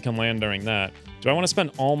fine. We can land during that. Do I want to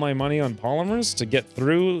spend all my money on polymers to get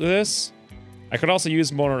through this? I could also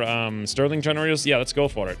use more Sterling generators. Yeah, let's go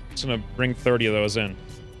for it. Just gonna bring 30 of those in.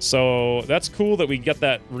 So that's cool that we get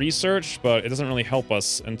that research, but it doesn't really help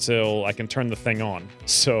us until I can turn the thing on.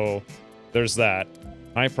 So there's that.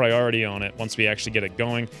 High priority on it once we actually get it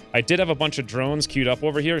going. I did have a bunch of drones queued up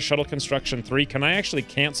over here. Shuttle Construction 3. Can I actually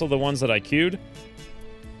cancel the ones that I queued?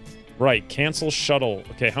 Right, cancel shuttle.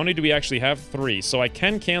 Okay, how many do we actually have? 3. So I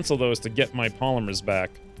can cancel those to get my polymers back.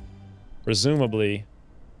 Presumably.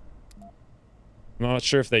 I'm not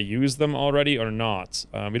sure if they used them already or not.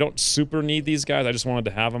 We don't super need these guys. I just wanted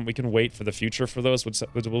to have them. We can wait for the future for those.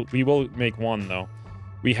 We will make 1, though.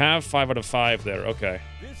 We have 5 out of 5 there. Okay.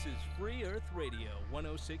 This is Free Earth Radio,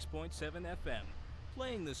 106.7 FM.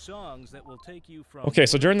 Playing the songs that will take you from... Okay,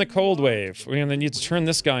 so during the cold wave, we're going to need to turn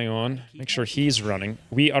this guy on. Make sure he's running.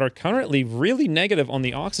 We are currently really negative on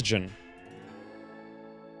the oxygen.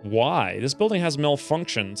 Why? This building has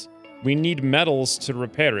malfunctioned. We need metals to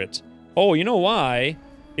repair it. Oh, you know why?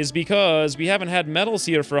 Is because we haven't had metals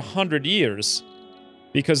here for 100 years.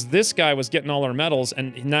 Because this guy was getting all our metals,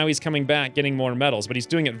 and now he's coming back getting more metals, but he's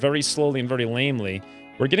doing it very slowly and very lamely.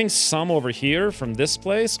 We're getting some over here from this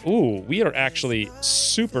place. Ooh, we are actually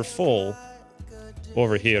super full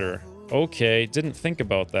over here. Okay, didn't think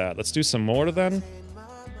about that. Let's do some more then.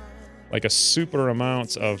 Like a super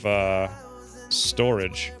amount of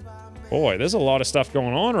storage. Boy, there's a lot of stuff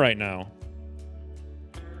going on right now.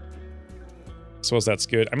 Suppose that's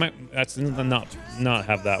good. I might not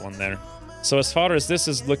have that one there. So as far as this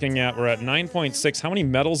is looking at, we're at 9.6. How many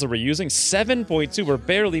metals are we using? 7.2. We're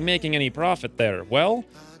barely making any profit there. Well,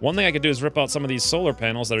 one thing I could do is rip out some of these solar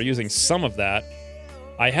panels that are using some of that.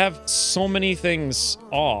 I have so many things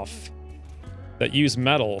off that use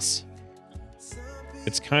metals.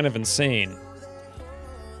 It's kind of insane.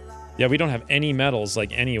 Yeah, we don't have any metals,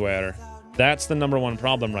 like, anywhere. That's the #1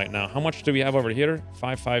 problem right now. How much do we have over here?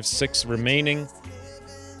 556 remaining.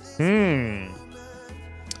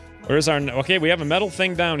 Where's our... Okay, we have a metal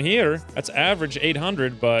thing down here. That's average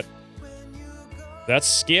 800, but... That's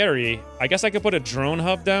scary. I guess I could put a drone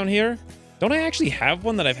hub down here. Don't I actually have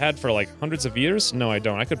one that I've had for, like, hundreds of years? No, I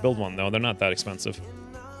don't. I could build one, though. They're not that expensive.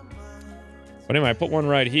 But anyway, I put one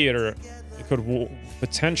right here. It could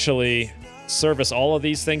potentially service all of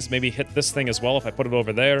these things. Maybe hit this thing as well if I put it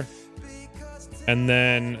over there. And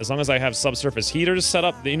then, as long as I have subsurface heaters set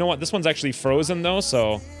up... You know what? This one's actually frozen, though,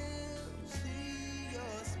 so...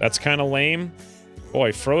 That's kind of lame.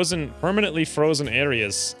 Boy, permanently frozen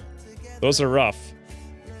areas. Those are rough.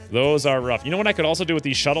 Those are rough. You know what I could also do with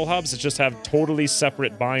these shuttle hubs? Is just have totally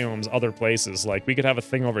separate biomes other places. Like, we could have a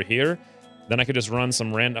thing over here. Then I could just run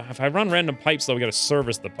some random... If I run random pipes, though, we gotta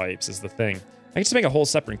service the pipes, is the thing. I can just make a whole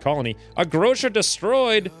separate colony. A grocer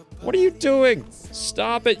destroyed! What are you doing?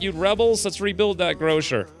 Stop it, you rebels. Let's rebuild that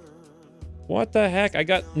grocer. What the heck? I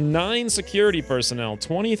got 9 security personnel,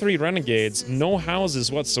 23 renegades, no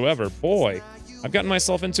houses whatsoever. Boy, I've gotten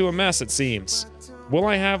myself into a mess, it seems. Will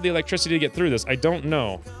I have the electricity to get through this? I don't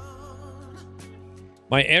know.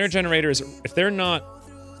 My air generators, if they're not...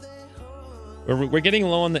 We're getting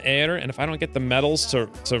low on the air, and if I don't get the metals to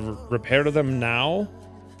repair to them now...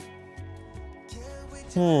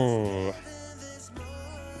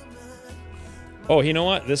 Oh, you know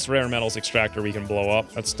what? This rare metals extractor we can blow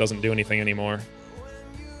up. That doesn't do anything anymore.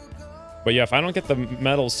 But yeah, if I don't get the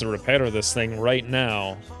metals to repair this thing right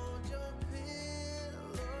now...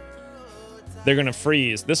 They're gonna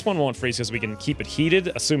freeze. This one won't freeze because we can keep it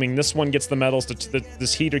heated, assuming this one gets the metals to...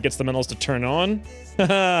 this heater gets the metals to turn on.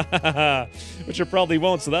 Which it probably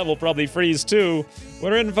won't, so that will probably freeze too.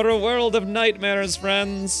 We're in for a world of nightmares,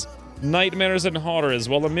 friends. Nightmares and horrors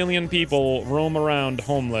while a million people roam around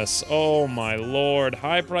homeless. Oh my lord.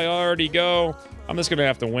 High priority, go. I'm just gonna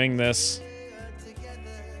have to wing this.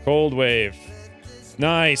 Cold wave.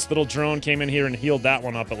 Nice. Little drone came in here and healed that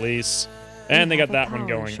one up at least. And they got that one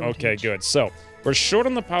going. Okay, good. So, we're short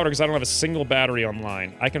on the powder because I don't have a single battery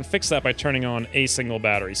online. I can fix that by turning on a single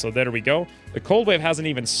battery. So there we go. The cold wave hasn't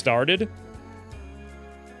even started.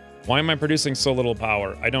 Why am I producing so little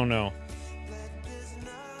power? I don't know.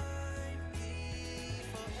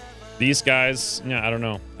 These guys, yeah, I don't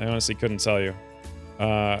know. I honestly couldn't tell you.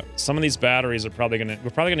 Some of these batteries are probably we're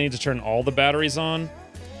probably gonna need to turn all the batteries on.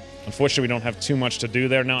 Unfortunately, we don't have too much to do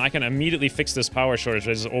there. Now, I can immediately fix this power shortage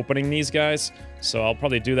by just opening these guys. So I'll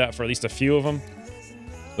probably do that for at least a few of them.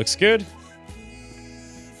 Looks good.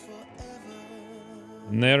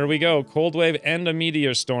 And there we go. Cold wave and a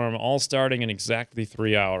meteor storm all starting in exactly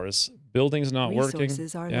 3 hours. Building's not working.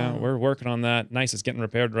 Yeah, we're working on that. Nice, it's getting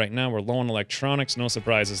repaired right now. We're low on electronics. No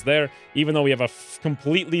surprises there. Even though we have a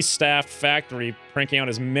completely staffed factory cranking out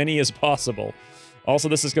as many as possible. Also,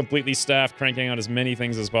 this is completely staffed, cranking out as many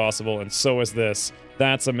things as possible, and so is this.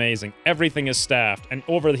 That's amazing. Everything is staffed. And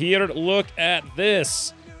over here, look at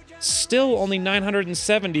this. Still only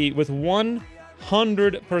 970 with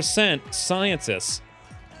 100% scientists.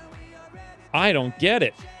 I don't get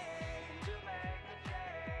it.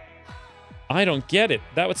 I don't get it.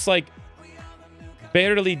 That was like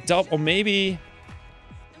barely double. Or maybe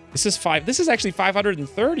this is actually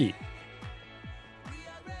 530.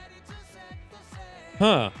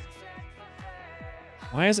 Huh.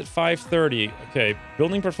 Why is it 530? Okay,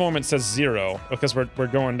 building performance says 0 because we're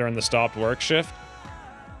going during the stopped work shift.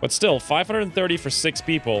 But still, 530 for 6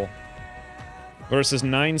 people versus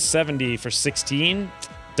 970 for 16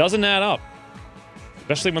 doesn't add up.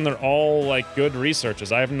 Especially when they're all, like, good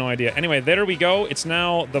researchers. I have no idea. Anyway, there we go. It's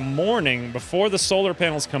now the morning before the solar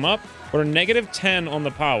panels come up. We're negative 10 on the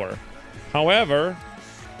power. However...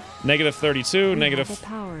 Negative 32, negative...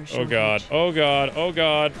 Oh god, oh god, oh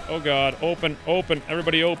god, oh god. Open, open,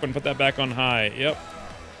 everybody open. Put that back on high. Yep.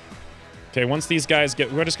 Okay, once these guys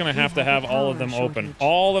get... We're just gonna have to have all of them open.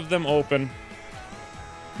 All of them open.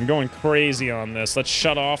 I'm going crazy on this. Let's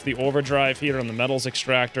shut off the overdrive here on the metals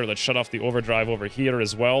extractor. Let's shut off the overdrive over here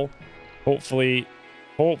as well. Hopefully,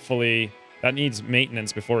 that needs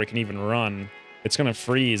maintenance before it can even run. It's gonna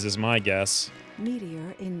freeze is my guess.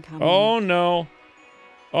 Meteor incoming. Oh no.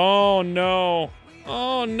 Oh no!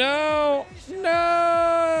 Oh no!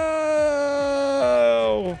 No!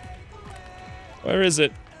 Where is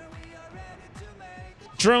it?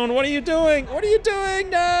 Drone, what are you doing? What are you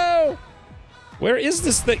doing? No! Where is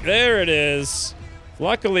this thing? There it is.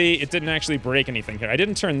 Luckily, it didn't actually break anything here. I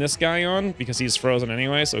didn't turn this guy on because he's frozen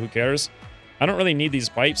anyway, so who cares? I don't really need these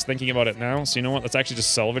pipes thinking about it now, so you know what? Let's actually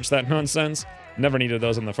just salvage that nonsense. Never needed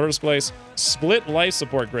those in the first place. Split life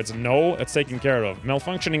support grids. No, that's taken care of.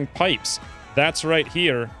 Malfunctioning pipes. That's right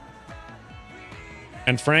here.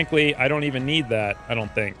 And frankly, I don't even need that, I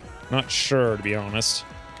don't think. Not sure, to be honest.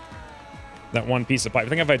 That one piece of pipe. I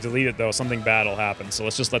think if I delete it, though, something bad will happen. So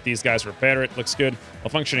let's just let these guys repair it. Looks good.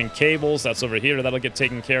 Malfunctioning cables. That's over here. That'll get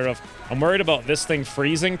taken care of. I'm worried about this thing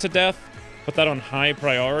freezing to death. Put that on high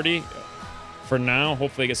priority. For now,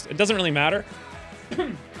 hopefully it doesn't really matter.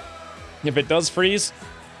 If it does freeze,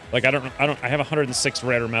 like I have 106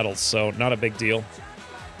 rare metals, so not a big deal.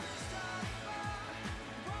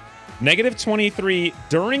 Negative 23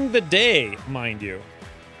 during the day, mind you.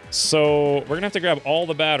 So we're gonna have to grab all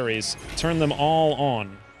the batteries, turn them all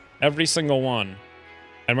on, every single one,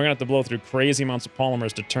 and we're gonna have to blow through crazy amounts of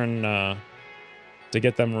polymers to turn to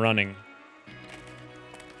get them running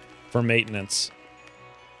for maintenance.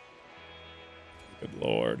 Good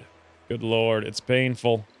lord. Good lord. It's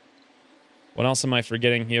painful. What else am I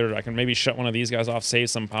forgetting here? I can maybe shut one of these guys off,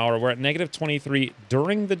 save some power. We're at negative 23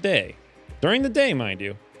 during the day. During the day, mind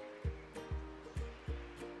you.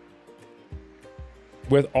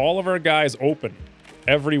 with all of our guys open.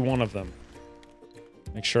 Every one of them.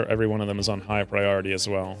 Make sure every one of them is on high priority as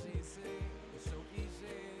well.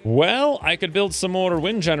 Well, I could build some more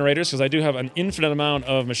wind generators because I do have an infinite amount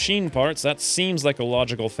of machine parts. That seems like a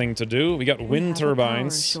logical thing to do. We got wind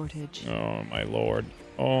turbines. Oh, my lord.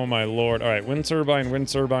 Oh, my lord. All right, wind turbine, wind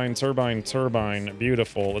turbine, turbine, turbine.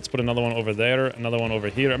 Beautiful. Let's put another one over there, another one over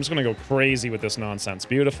here. I'm just going to go crazy with this nonsense.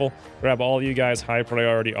 Beautiful. Grab all you guys, high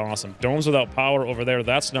priority. Awesome. Domes without power over there.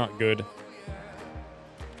 That's not good.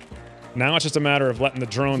 Now it's just a matter of letting the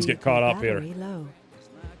drones get caught up here. I'm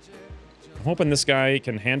hoping this guy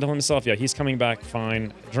can handle himself. Yeah, he's coming back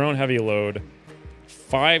fine. Drone heavy load.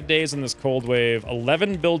 5 days in this cold wave.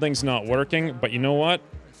 11 buildings not working, but you know what?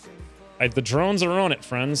 The drones are on it,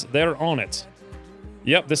 friends. They're on it.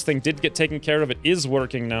 Yep, this thing did get taken care of. It is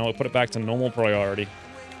working now. We'll put it back to normal priority.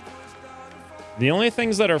 The only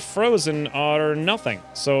things that are frozen are nothing,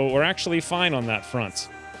 so we're actually fine on that front.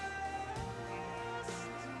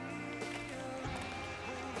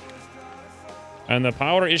 And the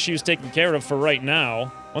power issue's taken care of for right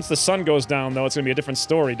now. Once the sun goes down, though, it's going to be a different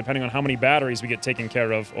story, depending on how many batteries we get taken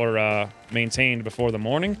care of or maintained before the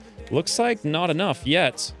morning. Looks like not enough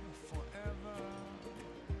yet.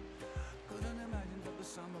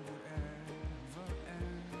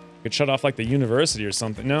 Could shut off, like, the university or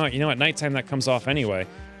something. No, you know, at nighttime that comes off anyway.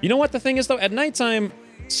 You know what the thing is, though? At nighttime,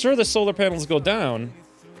 sure, the solar panels go down,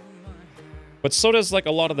 but so does, like,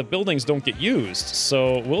 a lot of the buildings don't get used.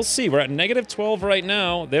 So we'll see. We're at negative 12 right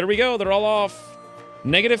now. There we go. They're all off.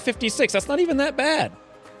 Negative 56. That's not even that bad.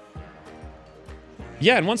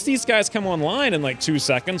 Yeah, and once these guys come online in, like, 2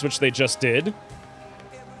 seconds, which they just did,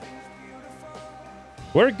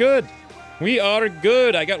 we're good. We are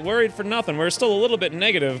good. I got worried for nothing. We're still a little bit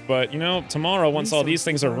negative, but, you know, tomorrow, once all these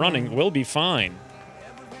things are running, we'll be fine.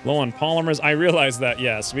 Low on polymers. I realize that,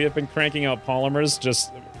 yes. We have been cranking out polymers.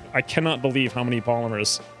 Just, I cannot believe how many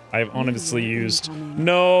polymers I have honestly used.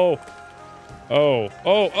 No. Oh,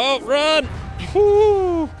 run.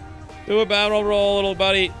 Whoo. Do a barrel roll, little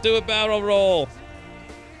buddy. Do a barrel roll.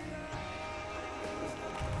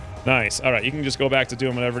 Nice. All right, you can just go back to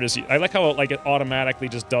doing whatever it is. I like how it automatically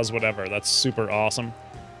just does whatever. That's super awesome.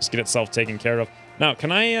 Just get itself taken care of. Now,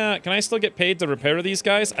 can I still get paid to repair these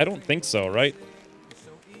guys? I don't think so, right?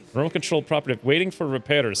 Remote control property. Waiting for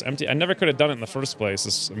repairs. Empty. I never could have done it in the first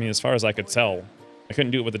place. I mean, as far as I could tell. I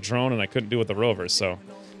couldn't do it with the drone, and I couldn't do it with the rover, so.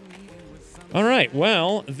 All right,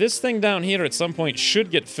 well, this thing down here at some point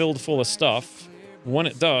should get filled full of stuff. When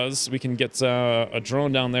it does, we can get a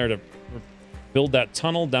drone down there to build that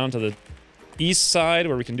tunnel down to the east side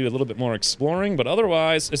where we can do a little bit more exploring. But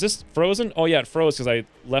otherwise, is this frozen? Oh, yeah, it froze because I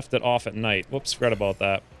left it off at night. Whoops, forgot about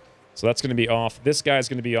that. So that's going to be off. This guy's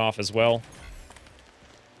going to be off as well.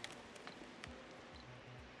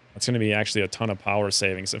 That's going to be actually a ton of power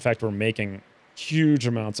savings. In fact, we're making huge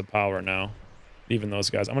amounts of power now. Even those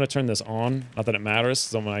guys. I'm going to turn this on. Not that it matters.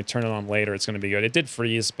 So when I turn it on later, it's going to be good. It did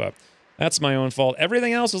freeze, but that's my own fault.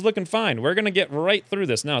 Everything else is looking fine. We're going to get right through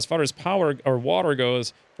this. Now, as far as power or water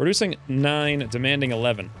goes, producing 9, demanding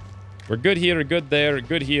 11. We're good here, good there,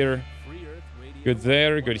 good here. Good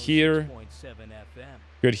there, good here.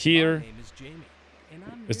 Good here.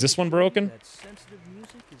 Is this one broken?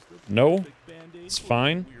 No. It's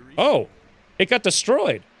fine. Oh, it got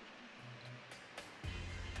destroyed.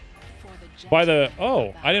 By the...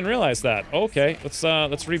 Oh, I didn't realize that. Okay,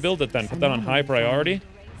 let's rebuild it then. Put that on high priority.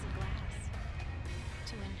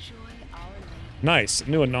 Nice.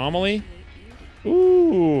 New anomaly.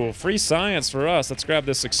 Ooh, free science for us. Let's grab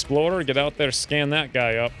this explorer, get out there, scan that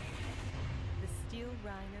guy up.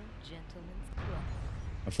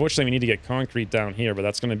 Unfortunately, we need to get concrete down here, but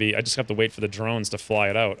that's going to be... I just have to wait for the drones to fly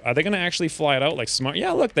it out. Are they going to actually fly it out like smart?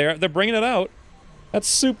 Yeah, look, they're bringing it out. That's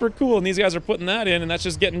super cool, and these guys are putting that in, and that's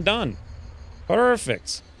just getting done.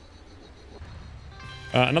 Perfect.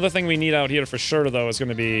 Another thing we need out here for sure, though, is going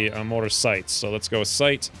to be more sites. So let's go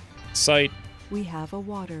site, site. We have a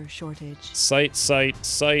water shortage. Site, site,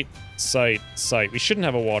 site, site, site. We shouldn't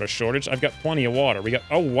have a water shortage. I've got plenty of water. We got...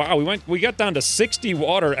 Oh, wow. We got down to 60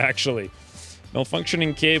 water, actually.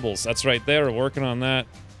 Malfunctioning cables. That's right there. We're working on that.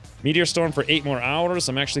 Meteor storm for 8 more hours.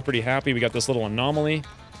 I'm actually pretty happy. We got this little anomaly.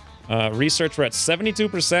 Research, we're at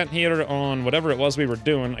 72% here on whatever it was we were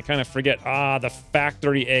doing. I kind of forget. Ah, the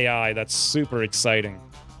factory AI. That's super exciting.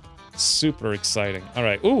 Super exciting. All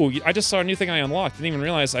right. Ooh, I just saw a new thing I unlocked. Didn't even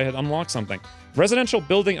realize I had unlocked something. Residential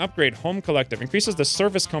building upgrade, home collective. Increases the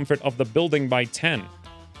service comfort of the building by 10.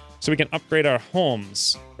 So we can upgrade our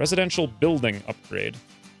homes. Residential building upgrade.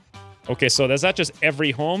 Okay, so is that just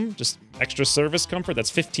every home? Just extra service comfort? That's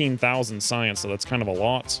 15,000 science, so that's kind of a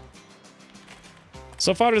lot.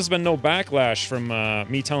 So far, there's been no backlash from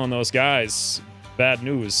me telling those guys bad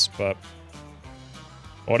news, but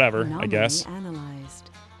whatever, I guess. Analyzed.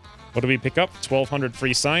 What do we pick up? 1,200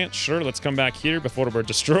 free science? Sure, let's come back here before we're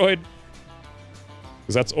destroyed.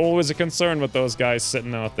 Because that's always a concern with those guys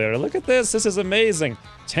sitting out there. Look at this. This is amazing.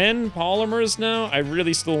 10 polymers now. I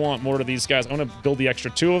really still want more of these guys. I want to build the extra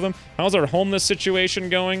 2 of them. How's our homeless situation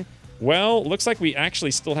going? Well, looks like we actually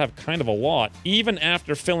still have kind of a lot, even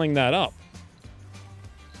after filling that up.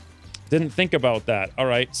 Didn't think about that. All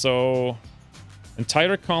right, so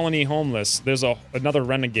entire colony homeless. There's another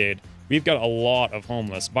renegade. We've got a lot of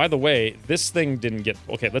homeless. By the way, this thing didn't get...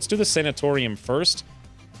 Okay, let's do the sanatorium first.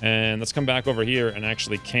 And let's come back over here and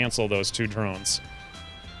actually cancel those 2 drones.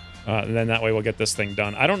 And then that way we'll get this thing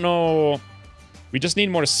done. I don't know... We just need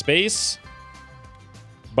more space.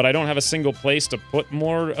 But I don't have a single place to put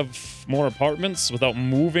more apartments without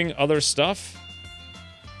moving other stuff.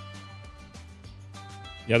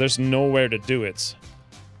 Yeah, there's nowhere to do it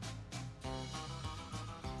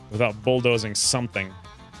without bulldozing something.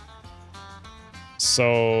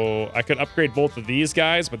 So I could upgrade both of these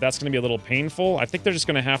guys, but that's going to be a little painful. I think they're just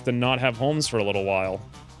going to have to not have homes for a little while.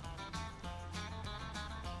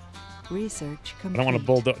 Research complete. I don't want to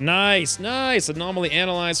bulldoze. Nice, nice. Anomaly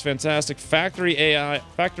analyzed, fantastic. Factory AI,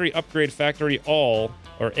 factory upgrade, factory all,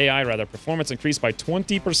 or AI rather. Performance increased by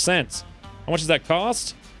 20%. How much does that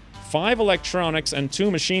cost? 5 electronics and 2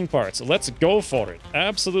 machine parts. Let's go for it.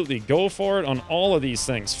 Absolutely go for it on all of these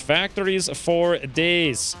things. Factories for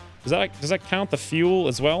days. Does that count the fuel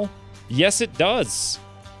as well? Yes, it does.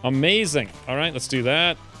 Amazing. All right, let's do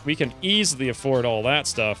that. We can easily afford all that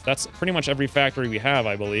stuff. That's pretty much every factory we have,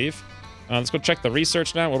 I believe. Let's go check the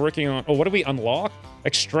research now. We're working on... Oh, what do we unlock?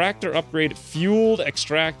 Extractor upgrade, fueled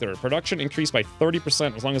extractor. Production increased by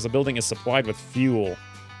 30% as long as the building is supplied with fuel.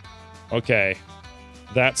 Okay.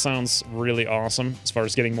 That sounds really awesome as far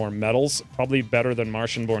as getting more metals. Probably better than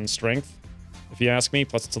Martian-born strength, if you ask me.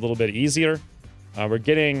 Plus, it's a little bit easier. We're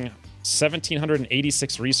getting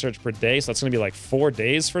 1,786 research per day, so that's going to be like 4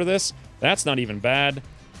 days for this. That's not even bad.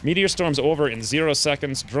 Meteor storm's over in 0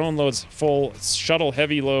 seconds. Drone load's full. Shuttle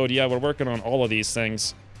heavy load. Yeah, we're working on all of these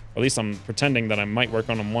things. At least I'm pretending that I might work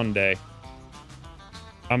on them one day.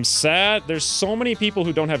 I'm sad. There's so many people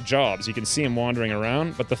who don't have jobs. You can see them wandering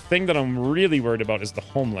around. But the thing that I'm really worried about is the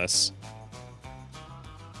homeless.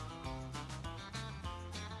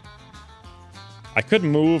 I could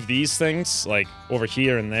move these things, like, over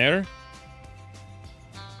here and there.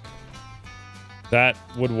 That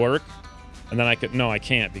would work. And then I could... No, I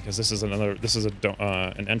can't, because this is another... This is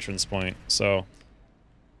an entrance point, so...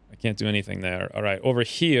 I can't do anything there. All right, over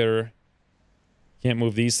here... Can't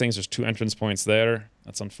move these things. There's 2 entrance points there.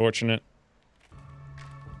 That's unfortunate.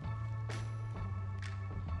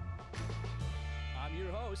 I'm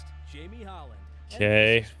your host, Jamie Holland.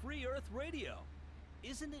 Okay. And this is Free Earth Radio.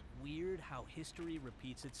 Isn't it weird how history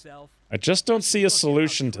repeats itself? I just don't see a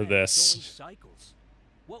solution to this.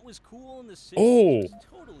 What was cool in the 60s Oh! was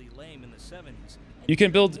totally lame in the 70s. You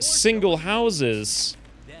can build single houses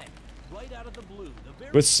Then, right out of the blue, the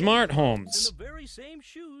very with same smart homes homes. and the very same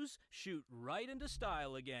shoes shoot right into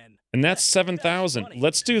style again. And that's 7,000. funny.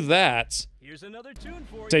 Let's do that. Here's another tune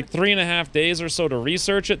for Take you. 3.5 days or so to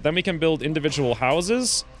research it. Then we can build individual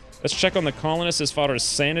houses. Let's check on the colonists as far as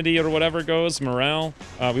sanity or whatever goes, morale.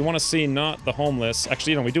 We want to see not the homeless.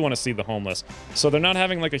 Actually, we do want to see the homeless. So they're not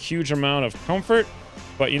having like a huge amount of comfort,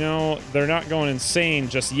 but they're not going insane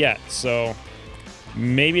just yet. So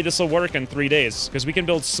maybe this will work in 3 days because we can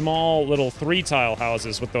build small little 3-tile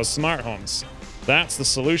houses with those smart homes. That's the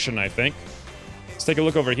solution, I think. Let's take a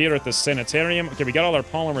look over here at this sanitarium. Okay, we got all our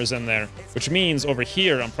polymers in there, which means over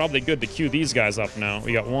here, I'm probably good to queue these guys up now.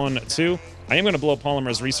 We got 1, 2. I am going to blow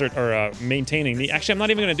polymers research, or maintaining the... Actually, I'm not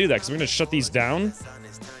even going to do that, because I'm going to shut these down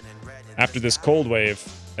after this cold wave,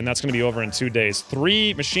 and that's going to be over in 2 days.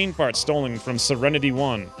 3 machine parts stolen from Serenity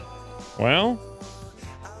 1. Well,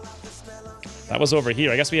 that was over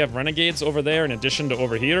here. I guess we have renegades over there in addition to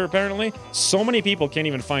over here, apparently. So many people can't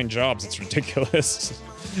even find jobs. It's ridiculous.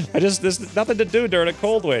 There's nothing to do during a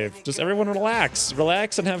cold wave. Just everyone relax.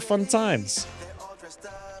 Relax and have fun times.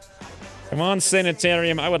 Come on,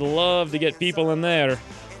 sanitarium. I would love to get people in there.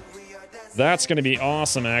 That's going to be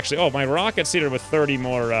awesome, actually. Oh, my rocket's here with 30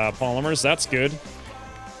 more polymers. That's good.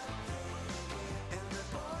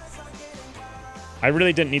 I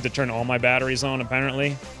really didn't need to turn all my batteries on,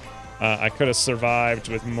 apparently. I could have survived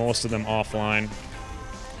with most of them offline.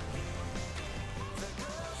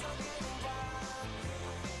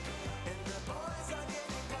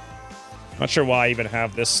 Not sure why I even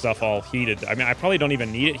have this stuff all heated. I mean, I probably don't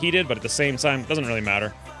even need it heated, but at the same time, it doesn't really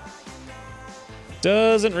matter.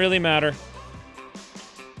 Doesn't really matter.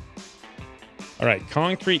 All right,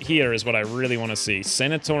 concrete here is what I really want to see.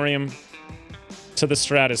 Sanatorium to the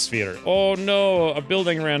stratosphere. Oh no, a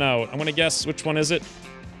building ran out. I'm gonna guess which one is it.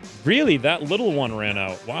 Really, that little one ran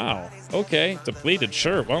out. Wow. Okay, depleted.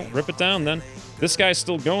 Sure. Well, rip it down then. This guy's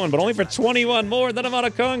still going, but only for 21 more. Then I'm out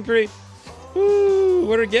of concrete. Woo,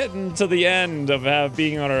 we're getting to the end of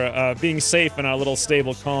being safe in our little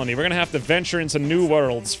stable colony. We're gonna have to venture into new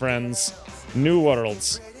worlds, friends. New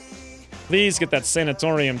worlds. Please get that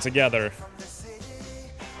sanatorium together.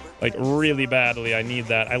 Like, really badly, I need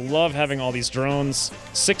that. I love having all these drones.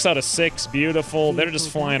 6 out of 6, beautiful. They're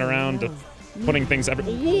just flying around, putting things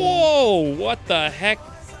everywhere. Whoa! What the heck?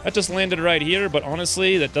 That just landed right here, but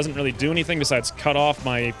honestly, that doesn't really do anything besides cut off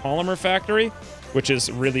my polymer factory, which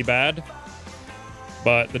is really bad.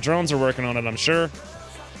 But the drones are working on it, I'm sure.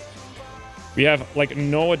 We have, like,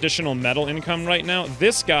 no additional metal income right now.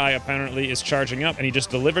 This guy, apparently, is charging up, and he just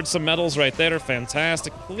delivered some metals right there.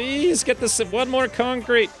 Fantastic. Please get this... One more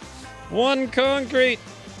concrete. One concrete.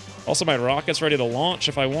 Also, my rocket's ready to launch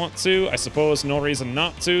if I want to. I suppose no reason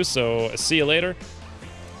not to, so see you later.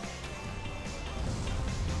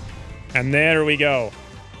 And there we go.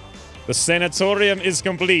 The sanatorium is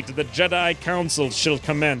complete. The Jedi Council shall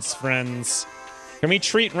commence, friends. Can we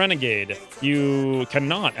treat Renegade? You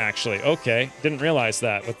cannot, actually. Okay, didn't realize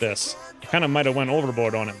that with this. Kind of might have went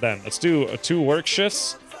overboard on it then. Let's do 2 work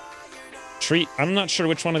shifts. Treat. I'm not sure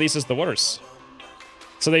which one of these is the worst.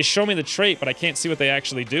 So they show me the trait, but I can't see what they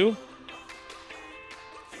actually do.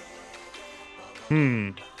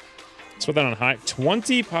 Let's put that on high.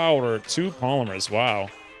 20 power, 2 polymers. Wow.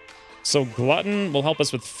 So glutton will help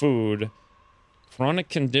us with food. Chronic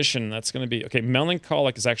condition, that's going to be... Okay,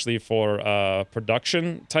 melancholic is actually for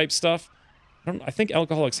production type stuff. I think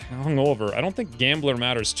alcoholic's hungover. I don't think gambler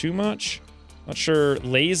matters too much. Not sure.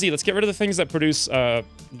 Lazy. Let's get rid of the things that produce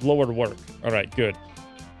lowered work. All right, good.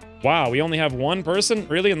 Wow, we only have 1 person?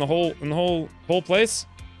 Really? In the whole place?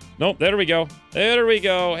 Nope, there we go. There we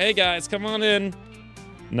go. Hey, guys, come on in.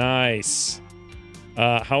 Nice.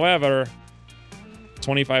 However...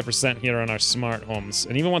 25% here on our smart homes,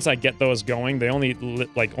 and even once I get those going, they only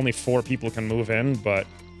only 4 people can move in, but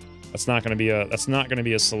that's not going to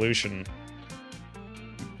be a solution.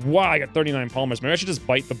 Wow, I got 39 polymers. Maybe I should just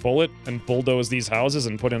bite the bullet and bulldoze these houses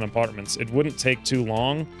and put in apartments. It wouldn't take too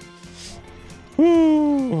long.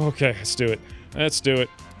 Woo! Okay, let's do it. Let's do it.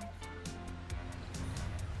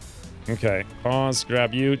 Okay, pause,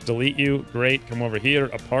 grab you, delete you. Great, come over here.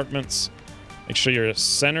 Apartments. Make sure you're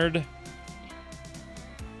centered.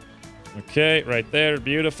 Okay, right there,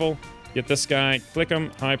 beautiful. Get this guy, click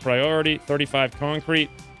him, high priority, 35 concrete.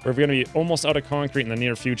 We're going to be almost out of concrete in the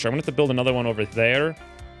near future. I'm going to have to build another one over there.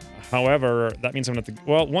 However, that means I'm going to have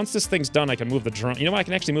to... Well, once this thing's done, I can move the drone. You know what? I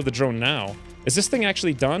can actually move the drone now. Is this thing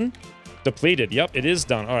actually done? Depleted. Yep, it is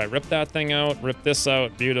done. All right, rip that thing out, rip this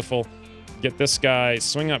out. Beautiful. Get this guy,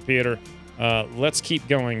 swing up, Peter. Let's keep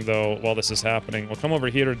going, though, while this is happening. We'll come over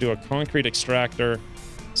here to do a concrete extractor.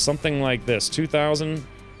 Something like this. 2,000...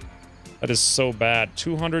 That is so bad.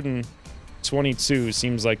 222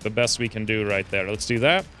 seems like the best we can do right there. Let's do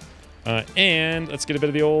that. And let's get a bit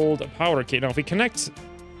of the old power kit. Now, if we connect...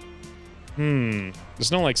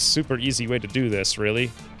 There's no, like, super easy way to do this,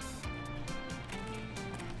 really.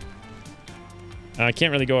 I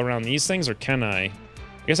can't really go around these things, or can I? I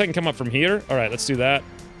guess I can come up from here. All right, let's do that.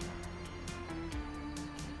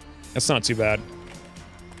 That's not too bad.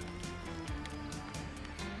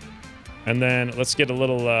 And then let's get a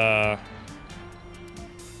little, a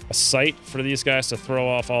site for these guys to throw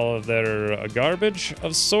off all of their garbage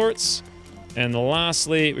of sorts. And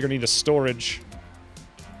lastly, we're going to need a storage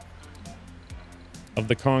of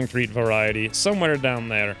the concrete variety somewhere down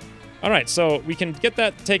there. All right, so we can get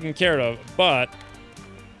that taken care of, but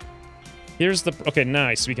here's the... Okay,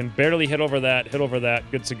 nice. We can barely hit over that,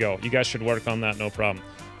 Good to go. You guys should work on that, no problem.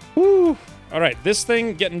 Woo! All right, this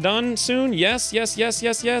thing getting done soon? Yes, yes, yes,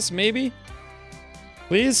 yes, yes, maybe.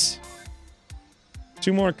 Please.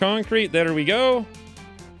 2 more concrete. There we go.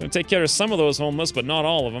 Gonna take care of some of those homeless, but not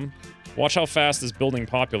all of them. Watch how fast this building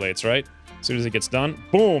populates, right? As soon as it gets done,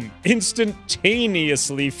 boom!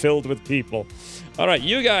 Instantaneously filled with people. All right,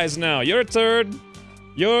 you guys now. Your turn.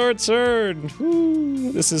 Your turn.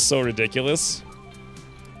 Woo, this is so ridiculous.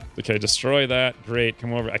 Okay, destroy that. Great,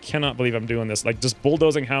 come over. I cannot believe I'm doing this. Like, just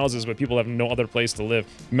bulldozing houses, but people have no other place to live.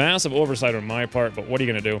 Massive oversight on my part, but what are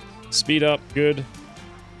you gonna do? Speed up, good.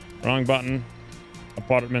 Wrong button.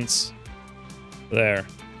 Apartments. There.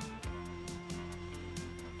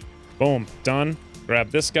 Boom, done.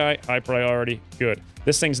 Grab this guy, high priority, good.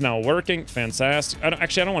 This thing's now working, fantastic.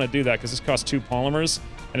 Actually, I don't want to do that because this costs 2 polymers,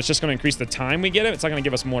 and it's just going to increase the time we get it. It's not going to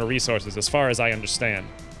give us more resources, as far as I understand.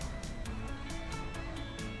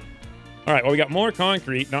 All right, well, we got more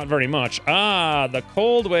concrete, not very much. Ah, the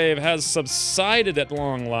cold wave has subsided at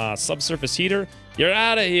long last. Subsurface heater, you're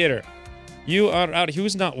out of here. You are out.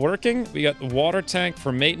 Who's not working? We got the water tank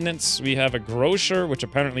for maintenance. We have a grocer, which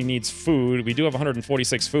apparently needs food. We do have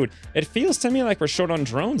 146 food. It feels to me like we're short on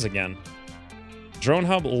drones again. Drone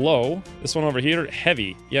hub low. This one over here,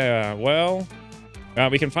 heavy. Yeah, well,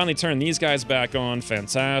 we can finally turn these guys back on.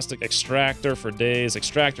 Fantastic. Extractor for days.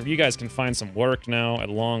 Extractor, you guys can find some work now at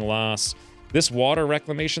long last. This water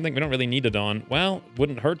reclamation thing, we don't really need it on. Well,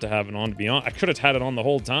 wouldn't hurt to have it on, to be honest. I could have had it on the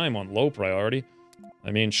whole time on low priority.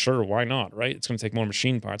 I mean, sure, why not, right? It's going to take more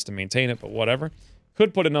machine parts to maintain it, but whatever.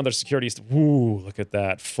 Could put another security... Ooh, look at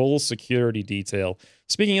that. Full security detail.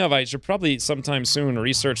 Speaking of, I should probably sometime soon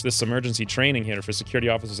research this emergency training here for security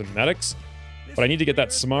officers and medics. But I need to get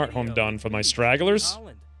that smart home done for my stragglers.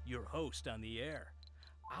 Your host on the air.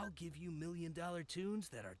 I'll give you $1 million tunes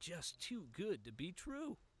that are just too good to be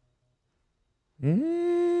true. I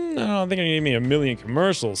don't think you need me a million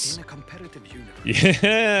commercials. In a competitive universe,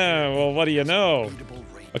 Yeah, well, what do you know?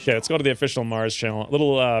 Okay, let's go to the official Mars channel.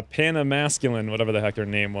 Little Panamasculine, whatever the heck her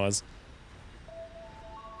name was.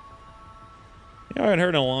 You know, I haven't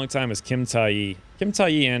heard in a long time is Kim Tai-yi. Kim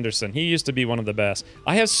Tai-yi Anderson. He used to be one of the best.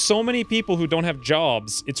 I have so many people who don't have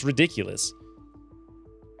jobs. It's ridiculous.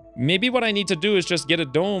 Maybe what I need to do is just get a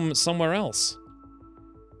dome somewhere else.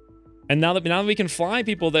 And now that we can fly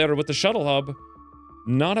people there with the shuttle hub,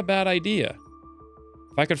 not a bad idea.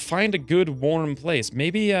 If I could find a good warm place.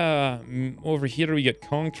 Maybe over here we get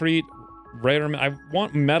concrete, rare... I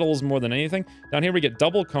want metals more than anything. Down here we get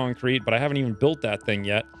double concrete, but I haven't even built that thing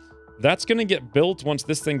yet. That's gonna get built once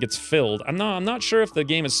this thing gets filled. I'm not sure if the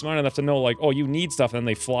game is smart enough to know, like, oh, you need stuff and then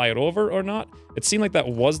they fly it over or not. It seemed like that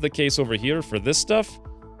was the case over here for this stuff,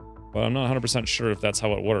 but I'm not 100% sure if that's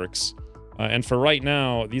how it works. And for right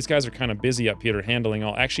now, these guys are kind of busy up here handling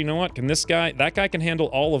all... Actually, you know what? Can this guy... That guy can handle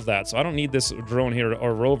all of that, so I don't need this drone here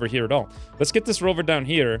or rover here at all. Let's get this rover down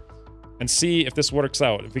here and see if this works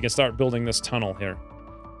out, if we can start building this tunnel here.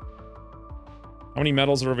 How many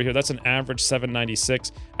metals are over here? That's an average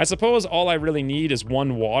 796. I suppose all I really need is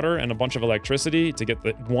one water and a bunch of electricity to get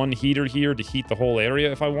the one heater here to heat the whole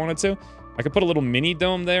area if I wanted to. I could put a little mini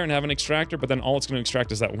dome there and have an extractor, but then all it's going to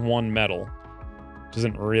extract is that one metal. Which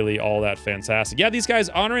isn't really all that fantastic. Yeah, these guys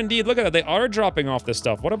are indeed. Look at that. They are dropping off this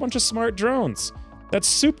stuff. What a bunch of smart drones. That's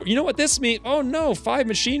super. You know what this means? Oh no, 5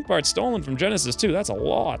 machine parts stolen from Genesis 2. That's a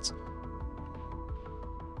lot.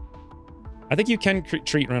 I think you can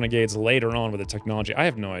treat renegades later on with the technology. I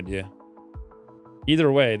have no idea.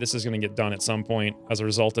 Either way, this is going to get done at some point as a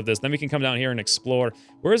result of this. Then we can come down here and explore.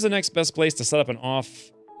 Where's the next best place to set up an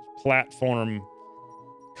off-platform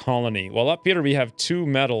colony? Well, up here we have 2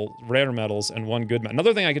 rare metals and 1 good metal.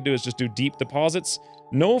 Another thing I could do is just do deep deposits.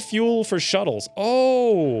 No fuel for shuttles.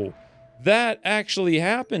 Oh, that actually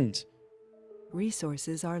happened.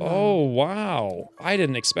 Resources are low. Oh, wow. I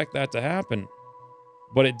didn't expect that to happen.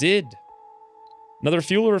 But it did. Another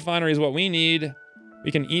fuel refinery is what we need.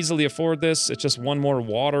 We can easily afford this. It's just one more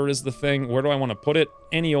water is the thing. Where do I want to put it?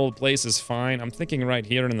 Any old place is fine. I'm thinking right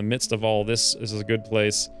here in the midst of all this is a good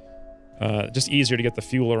place. Just easier to get the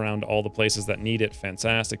fuel around all the places that need it.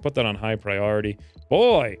 Fantastic. Put that on high priority.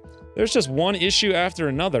 Boy, there's just one issue after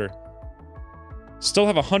another. Still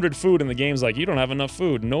have 100 food and the game's like, you don't have enough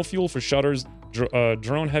food. No fuel for shutters.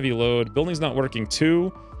 Drone heavy load. Building's not working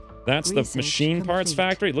too. That's the machine parts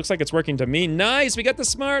factory. It looks like it's working to me. Nice! We got the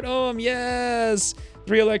smart home! Yes!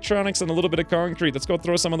 3 electronics and a little bit of concrete. Let's go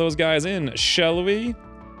throw some of those guys in, shall we?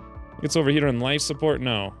 It's over here in life support.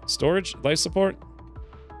 No. Storage? Life support?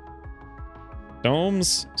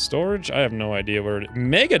 Domes? Storage? I have no idea where it...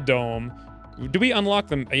 Mega Dome? Do we unlock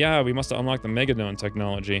them? Yeah, we must have unlocked the Mega Dome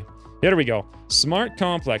technology. Here we go. Smart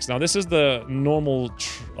complex. Now, this is the normal,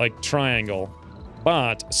 triangle.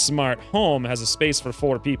 But Smart Home has a space for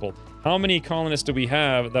 4 people. How many colonists do we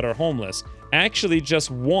have that are homeless? Actually,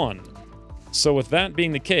 just 1. So with that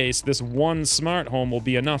being the case, this 1 Smart Home will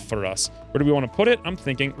be enough for us. Where do we want to put it? I'm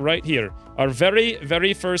thinking right here. Our very,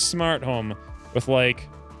 very first Smart Home with, like...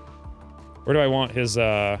 Where do I want his,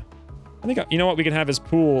 I think, you know what? We can have his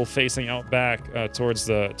pool facing out back towards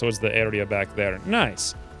the area back there.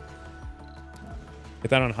 Nice. Get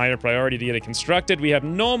that on higher priority to get it constructed. We have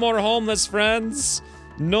no more homeless, friends.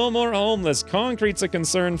 No more homeless. Concrete's a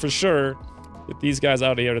concern for sure. Get these guys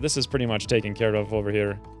out of here. This is pretty much taken care of over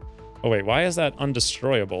here. Oh, wait. Why is that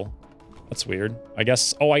undestroyable? That's weird. I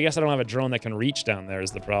guess... Oh, I guess I don't have a drone that can reach down there is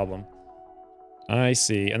the problem. I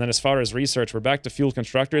see. And then as far as research, we're back to fuel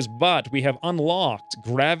constructors, but we have unlocked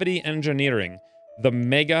gravity engineering. The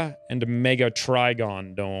Mega and Mega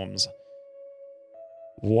Trigon domes.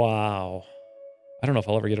 Wow. I don't know if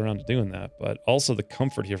I'll ever get around to doing that, but also the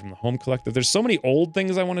comfort here from the home collective. There's so many old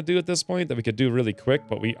things I want to do at this point that we could do really quick,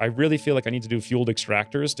 but I really feel like I need to do fueled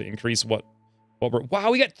extractors to increase what we're...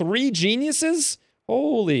 Wow, we got 3 geniuses?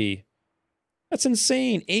 Holy... That's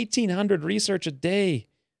insane. 1,800 research a day.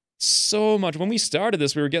 So much. When we started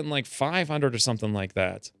this, we were getting like 500 or something like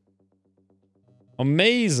that.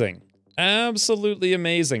 Amazing. Absolutely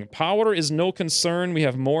amazing. Power is no concern. We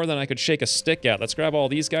have more than I could shake a stick at. Let's grab all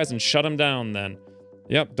these guys and shut them down then.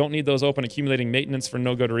 Yep, don't need those open accumulating maintenance for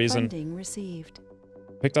no good reason. Funding received.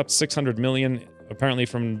 Picked up 600 million, apparently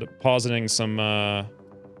from depositing some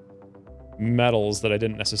metals that I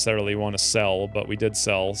didn't necessarily want to sell, but we did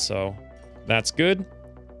sell, so... That's good.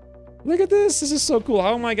 Look at this. This is so cool.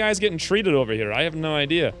 How are my guys getting treated over here? I have no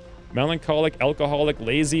idea. Melancholic, alcoholic,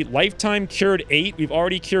 lazy. Lifetime cured 8. We've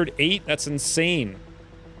already cured 8. That's insane.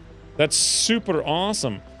 That's super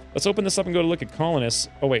awesome. Let's open this up and go to look at colonists.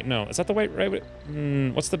 Oh, wait, no. Is that the right way?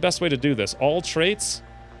 What's the best way to do this? All traits?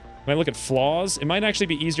 Can I look at flaws? It might actually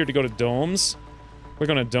be easier to go to domes. Click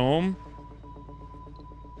on a dome.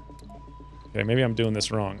 Okay, maybe I'm doing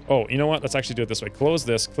this wrong. Oh, you know what? Let's actually do it this way. Close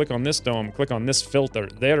this, click on this dome, click on this filter.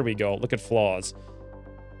 There we go. Look at flaws.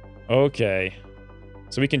 Okay.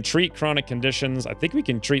 So we can treat chronic conditions. I think we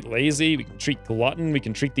can treat lazy. We can treat glutton. We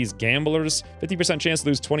can treat these gamblers. 50% chance to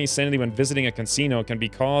lose 20 sanity when visiting a casino can be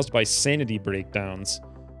caused by sanity breakdowns.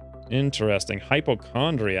 Interesting.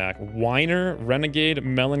 Hypochondriac. Whiner. Renegade.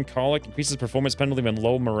 Melancholic. Increases performance penalty when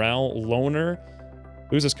low morale. Loner.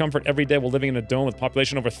 Loses comfort every day while living in a dome with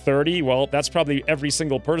population over 30. Well, that's probably every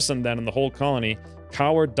single person then in the whole colony.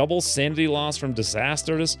 Coward, double sanity loss from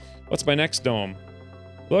disasters. What's my next dome?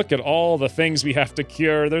 Look at all the things we have to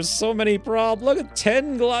cure. There's so many problems. Look at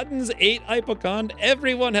 10 gluttons, 8 hypochond.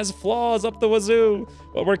 Everyone has flaws up the wazoo.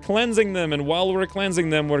 But we're cleansing them, and while we're cleansing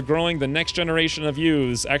them, we're growing the next generation of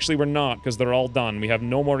ewes. Actually, we're not, because they're all done. We have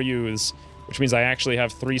no more ewes, which means I actually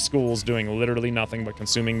have 3 schools doing literally nothing but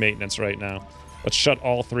consuming maintenance right now. Let's shut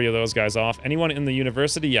all 3 of those guys off. Anyone in the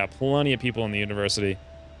university? Yeah, plenty of people in the university.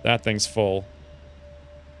 That thing's full.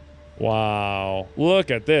 Wow. Look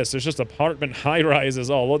at this. There's just apartment high-rises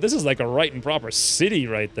all. Well, this is like a right and proper city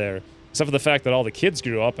right there. Except for the fact that all the kids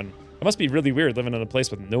grew up, and it must be really weird living in a place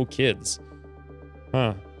with no kids.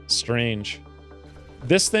 Huh. Strange.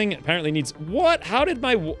 This thing apparently needs... What? How did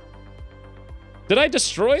my... Did I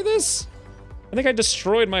destroy this? I think I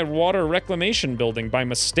destroyed my water reclamation building by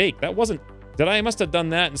mistake. That wasn't... I must have done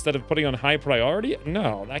that instead of putting on high priority?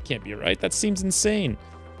 No, that can't be right. That seems insane.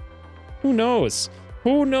 Who knows?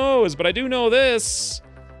 Who knows? But I do know this.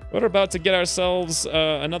 We're about to get ourselves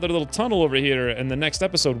another little tunnel over here in the next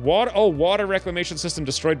episode. Water reclamation system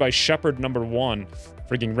destroyed by Shepherd #1.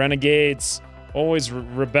 Freaking renegades. Always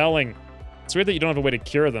rebelling. It's weird that you don't have a way to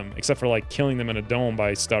cure them, except for, like, killing them in a dome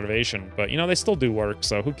by starvation. But, you know, they still do work,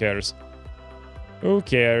 so who cares? Who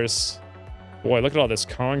cares? Boy, look at all this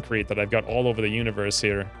concrete that I've got all over the universe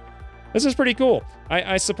here. This is pretty cool.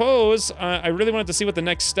 I suppose I really wanted to see what the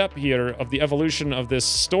next step here of the evolution of this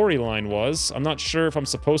storyline was. I'm not sure if I'm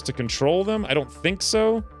supposed to control them. I don't think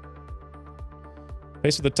so.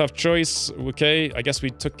 Faced with a tough choice. Okay, I guess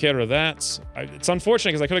we took care of that. It's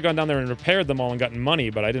unfortunate because I could have gone down there and repaired them all and gotten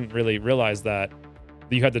money, but I didn't really realize that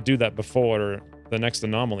you had to do that before the next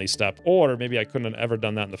anomaly step. Or maybe I couldn't have ever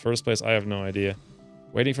done that in the first place. I have no idea.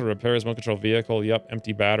 Waiting for repairs, remote control vehicle. Yep,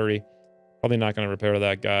 empty battery. Probably not going to repair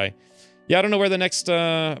that guy. Yeah, I don't know where the next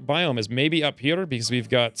biome is. Maybe up here, because we've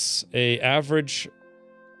got a average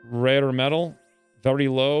rare metal. Very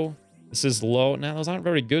low. This is low. Now, those aren't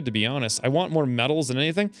very good, to be honest. I want more metals than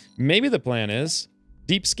anything. Maybe the plan is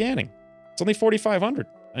deep scanning. It's only 4,500.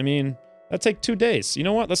 I mean, that'd take 2 days. You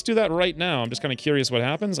know what? Let's do that right now. I'm just kind of curious what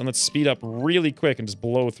happens, and let's speed up really quick and just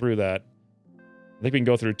blow through that. I think we can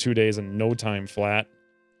go through 2 days in no time flat.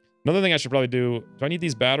 Another thing I should probably do I need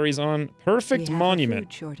these batteries on? Perfect monument.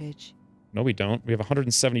 Food shortage. No, we don't. We have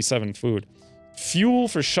 177 food. Fuel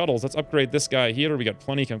for shuttles. Let's upgrade this guy here. We got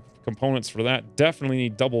plenty of components for that. Definitely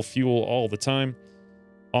need double fuel all the time.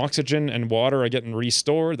 Oxygen and water are getting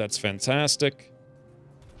restored. That's fantastic.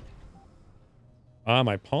 Ah,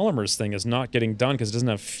 my polymers thing is not getting done because it doesn't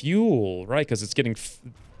have fuel, right? Because it's getting...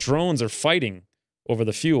 drones are fighting over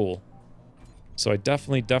the fuel. So I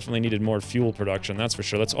definitely needed more fuel production, that's for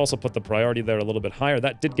sure. Let's also put the priority there a little bit higher.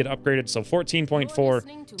 That did get upgraded, so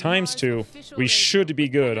 14.4 times 2. We should be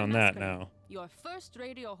good on that now. Your first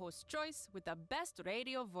radio host choice with the best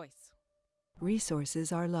radio voice.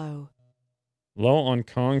 Resources are low. Low on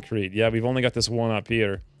concrete. Yeah, we've only got this one up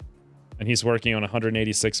here. And he's working on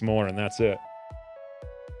 186 more, and that's it.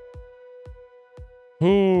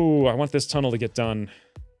 Ooh, I want this tunnel to get done.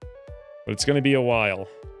 But it's going to be a while.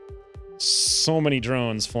 So many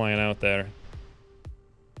drones flying out there.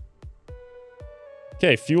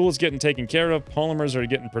 Okay, fuel is getting taken care of. Polymers are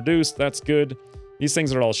getting produced. That's good. These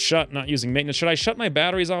things are all shut, not using maintenance. Should I shut my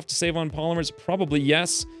batteries off to save on polymers? Probably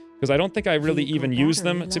yes, because I don't think I really even use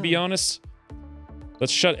them, to be honest.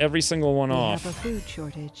 Let's shut every single one off. We have a food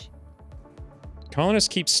shortage. Colonists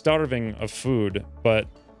keep starving of food, but...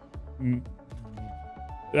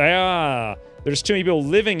 there's too many people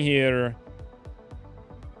living here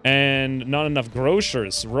and not enough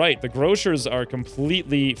grocers. Right, the grocers are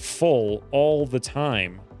completely full all the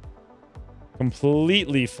time.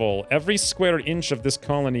 Completely full. Every square inch of this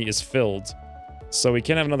colony is filled. So we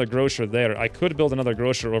can't have another grocer there. I could build another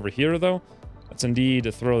grocer over here, though. Let's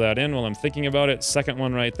indeed throw that in while I'm thinking about it. Second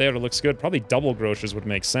one right there, it looks good. Probably double grocers would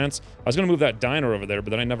make sense. I was going to move that diner over there, but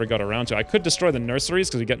then I never got around to it. I could destroy the nurseries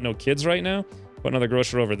because we got no kids right now. Put another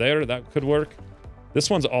grocer over there. That could work. This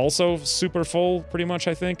one's also super full, pretty much,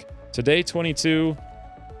 I think. Today, 22.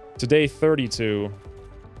 Today, 32.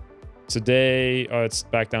 Today, oh, it's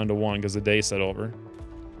back down to 1 because the day said over.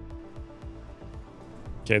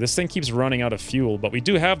 Okay, this thing keeps running out of fuel, but we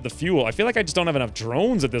do have the fuel. I feel like I just don't have enough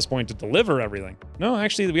drones at this point to deliver everything. No,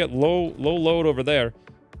 actually, we got low load over there.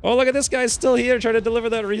 Oh, look at this guy's still here trying to deliver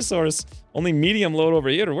that resource. Only medium load over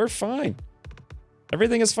here. We're fine.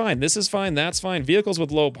 Everything is fine. This is fine. That's fine. Vehicles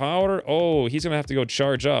with low power. Oh, he's going to have to go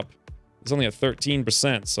charge up. It's only at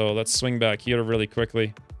 13%, so let's swing back here really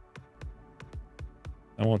quickly.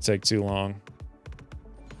 That won't take too long.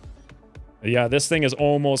 Yeah, this thing is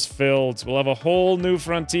almost filled. We'll have a whole new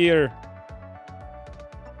frontier.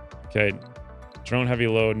 Okay. Drone heavy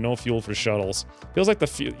load. No fuel for shuttles. Feels like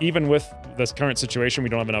even with this current situation, we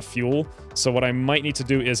don't have enough fuel. So what I might need to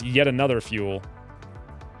do is yet another fuel.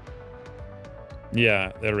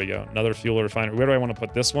 Yeah, there we go. Another fuel refinery. Where do I want to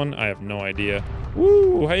put this one? I have no idea.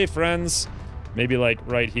 Woo! Hey, friends. Maybe, like,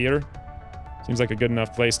 right here. Seems like a good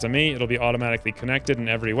enough place to me. It'll be automatically connected in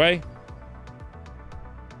every way.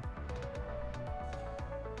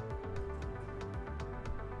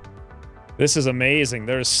 This is amazing.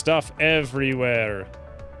 There's stuff everywhere.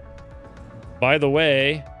 By the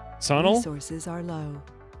way, tunnel? Resources are low.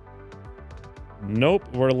 Nope,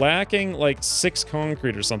 we're lacking like 6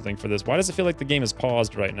 concrete or something for this. Why does it feel like the game is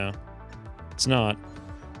paused right now? It's not.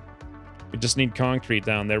 We just need concrete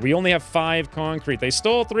down there. We only have 5 concrete. They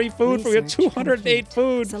stole 3 food. We have 208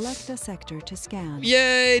 food. Select a sector to scan.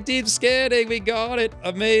 Yay, deep scanning. We got it.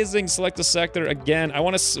 Amazing. Select a sector again. I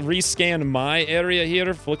want to rescan my area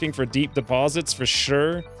here, looking for deep deposits for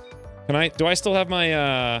sure. Do I still have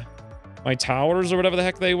my my towers or whatever the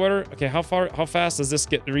heck they were? Okay, how fast does this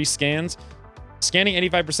get rescanned? Scanning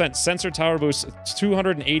 85%, sensor tower boost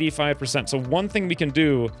 285%. So one thing we can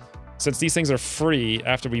do, since these things are free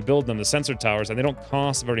after we build them, the sensor towers, and they don't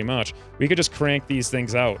cost very much, we could just crank these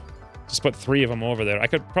things out. Just put 3 of them over there. I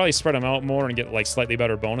could probably spread them out more and get like slightly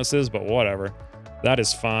better bonuses, but whatever. That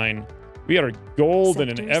is fine. We are golden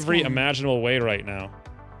in every imaginable way right now.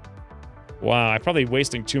 Wow, I'm probably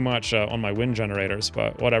wasting too much on my wind generators,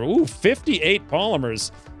 but whatever. Ooh, 58 polymers.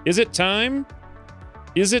 Is it time?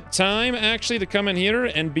 Is it time, actually, to come in here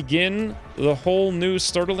and begin the whole new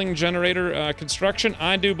startling generator construction?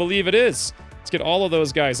 I do believe it is. Let's get all of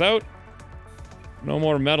those guys out. No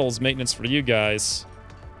more metals maintenance for you guys.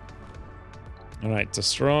 All right,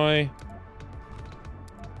 destroy.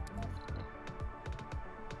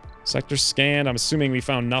 Sector scanned. I'm assuming we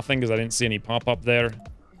found nothing because I didn't see any pop-up there.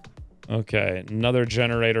 Okay, another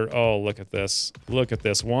generator. Oh, look at this. Look at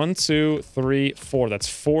this. 1, 2, 3, 4. That's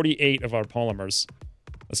 48 of our polymers.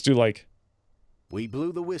 Let's do like... We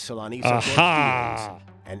blew the whistle on Aha!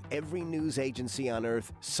 And every news agency on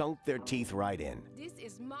Earth sunk their teeth right in.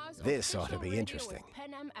 This ought to be interesting.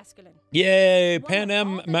 Yay! Pan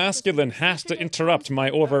Am Masculine has to interrupt my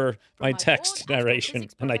text narration,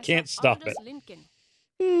 and I can't stop it.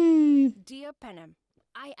 Dear Panem,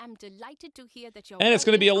 I am delighted to hear that and it's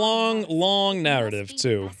going to be a long, long narrative,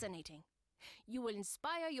 too. Fascinating. You will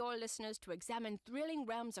inspire your listeners to examine thrilling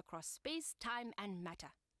realms across space, time, and matter.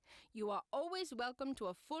 You are always welcome to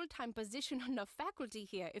a full-time position on the faculty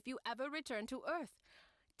here if you ever return to Earth.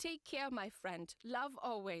 Take care, my friend. Love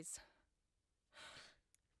always.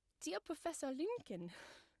 Dear Professor Lincoln,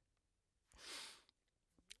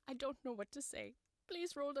 I don't know what to say.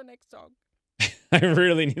 Please roll the next song. I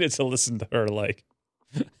really needed to listen to her, like...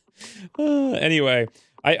 Anyway,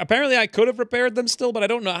 apparently I could have repaired them still, but I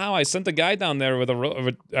don't know how. I sent a guy down there with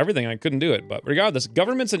everything. I couldn't do it. But regardless,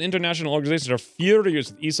 governments and international organizations are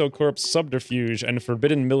furious with EsoCorp's subterfuge and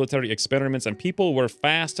forbidden military experiments, and people were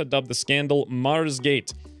fast to dub the scandal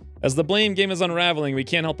Marsgate. As the blame game is unraveling, we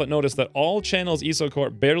can't help but notice that all channels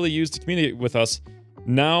EsoCorp barely used to communicate with us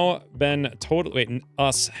now been totally... Wait,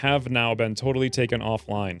 us have now been totally taken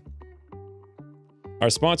offline. Our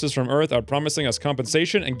sponsors from Earth are promising us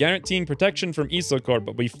compensation and guaranteeing protection from EsoCorp,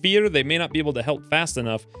 but we fear they may not be able to help fast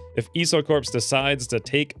enough if EsoCorp decides to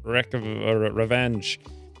take revenge.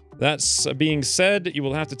 That's being said, you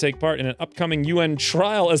will have to take part in an upcoming UN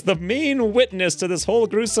trial as the main witness to this whole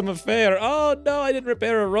gruesome affair. Oh no, I didn't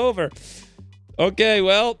repair a rover. Okay,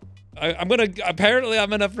 well, apparently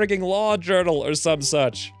I'm in a freaking law journal or some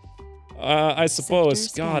such. I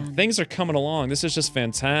suppose. God, things are coming along. This is just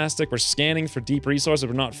fantastic. We're scanning for deep resources.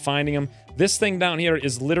 We're not finding them. This thing down here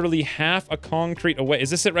is literally half a concrete away.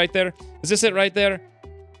 Is this it right there? Is this it right there?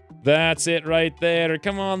 That's it right there.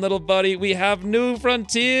 Come on, little buddy. We have new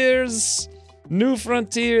frontiers. New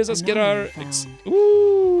frontiers. Let's get our...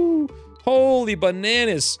 Ooh. Holy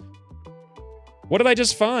bananas. What did I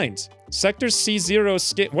just find? Sector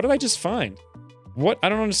C0 What did I just find? What? I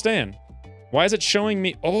don't understand. Why is it showing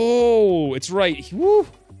me? Oh, it's right. Woo!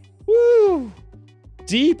 Woo!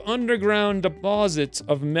 Deep underground deposits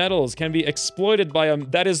of metals can be exploited by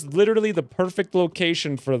that is literally the perfect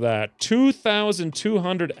location for that.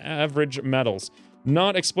 2,200 average metals.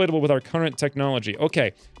 Not exploitable with our current technology.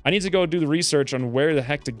 Okay, I need to go do the research on where the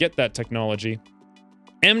heck to get that technology.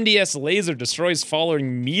 MDS laser destroys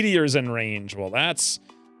following meteors in range. Well, that's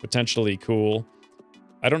potentially cool.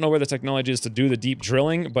 I don't know where the technology is to do the deep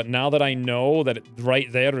drilling, but now that I know that right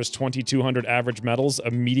there is 2,200 average metals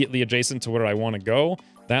immediately adjacent to where I want to go,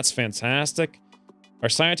 that's fantastic. Our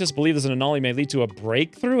scientists believe this anomaly may lead to a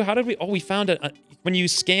breakthrough. How did we... Oh, we found it. When you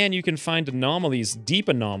scan, you can find anomalies, deep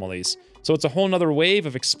anomalies. So it's a whole nother wave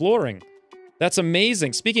of exploring. That's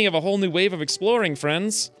amazing. Speaking of a whole new wave of exploring,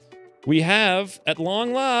 friends, we have, at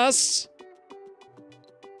long last...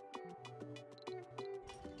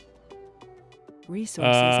 Resources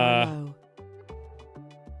are low.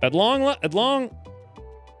 At long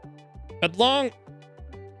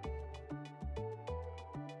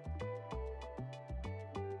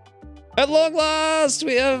last,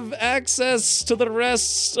 we have access to the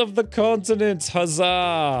rest of the continent.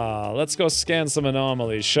 Huzzah! Let's go scan some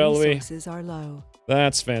anomalies, shall we? Resources are low.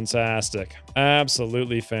 That's fantastic.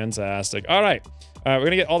 Absolutely fantastic. All right. We're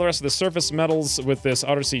going to get all the rest of the surface metals with this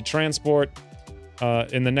Odyssey transport.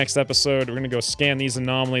 In the next episode, we're going to go scan these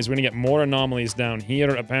anomalies. We're going to get more anomalies down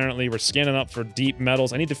here, apparently. We're scanning up for deep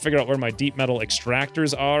metals. I need to figure out where my deep metal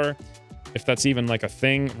extractors are, if that's even like a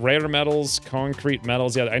thing. Rare metals, concrete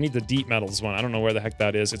metals. Yeah, I need the deep metals one. I don't know where the heck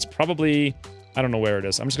that is. It's probably... I don't know where it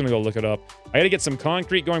is. I'm just going to go look it up. I got to get some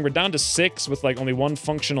concrete going. We're down to 6 with like only one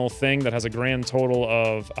functional thing that has a grand total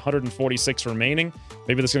of 146 remaining.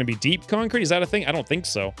 Maybe that's going to be deep concrete. Is that a thing? I don't think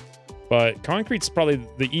so. But concrete's probably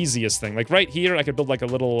the easiest thing. Like right here, I could build like a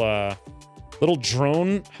little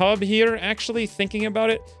drone hub here, actually, thinking about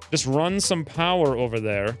it. Just run some power over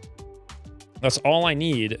there. That's all I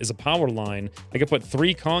need is a power line. I could put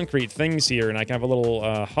 3 concrete things here, and I can have a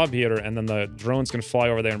little hub here, and then the drones can fly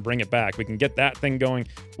over there and bring it back. We can get that thing going.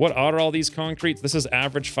 What are all these concretes? This is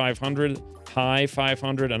average 500, high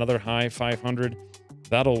 500, another high 500.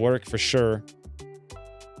 That'll work for sure.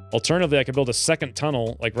 Alternatively, I could build a second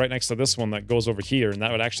tunnel, like right next to this one that goes over here, and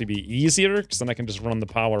that would actually be easier, because then I can just run the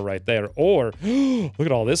power right there. Or, look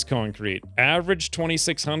at all this concrete. Average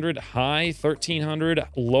 2,600, high 1,300,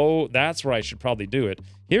 low, that's where I should probably do it.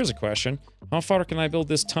 Here's a question. How far can I build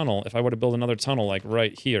this tunnel if I were to build another tunnel, like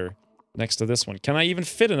right here, next to this one? Can I even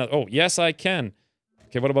fit another? Oh, yes, I can.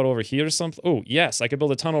 Okay, what about over here or something? Oh, yes, I could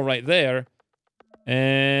build a tunnel right there,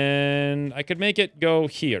 and I could make it go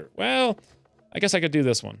here. Well... I guess I could do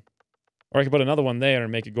this one. Or I could put another one there and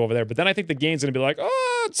make it go over there. But then I think the game's going to be like,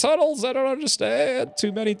 oh, tunnels, I don't understand.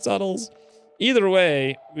 Too many tunnels. Either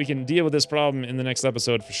way, we can deal with this problem in the next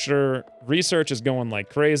episode for sure. Research is going like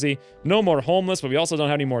crazy. No more homeless, but we also don't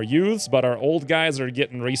have any more youths. But our old guys are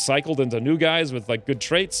getting recycled into new guys with like good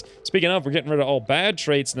traits. Speaking of, we're getting rid of all bad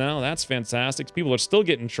traits now. That's fantastic. People are still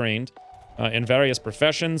getting trained. In various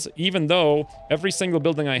professions, even though every single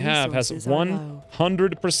building I have has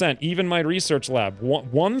 100%, even my research lab,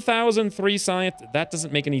 1,003 science, that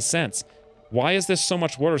doesn't make any sense. Why is this so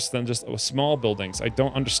much worse than just small buildings? I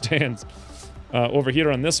don't understand. Over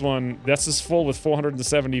here on this one, this is full with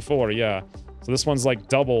 474, yeah. So this one's like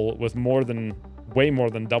double with way more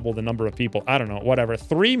than double the number of people. I don't know, whatever.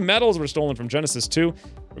 3 metals were stolen from Genesis 2.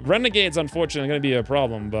 Renegades, unfortunately, are going to be a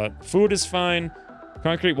problem, but food is fine.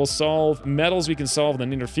 Concrete will solve. Metals we can solve in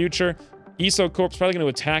the near future. EsoCorp's probably going to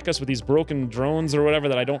attack us with these broken drones or whatever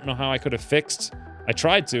that I don't know how I could have fixed. I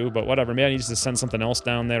tried to, but whatever. Maybe I need to send something else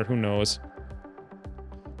down there. Who knows?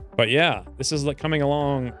 But yeah, this is like coming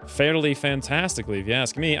along fairly fantastically, if you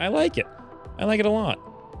ask me. I like it. I like it a lot.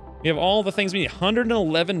 We have all the things we need.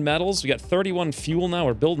 111 metals. We got 31 fuel now.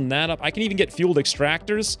 We're building that up. I can even get fueled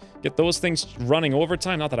extractors. Get those things running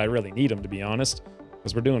overtime. Not that I really need them, to be honest,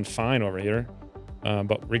 because we're doing fine over here.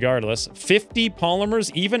 But regardless, 50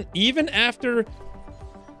 polymers. Even after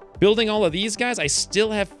building all of these guys, I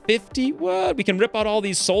still have 50. What? We can rip out all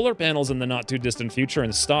these solar panels in the not-too-distant future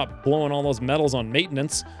and stop blowing all those metals on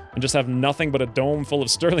maintenance and just have nothing but a dome full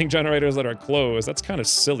of Stirling generators that are closed. That's kind of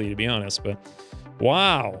silly, to be honest, but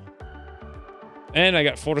wow. And I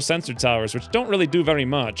got photosensor towers, which don't really do very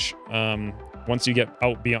much once you get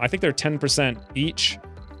out beyond. I think they're 10% each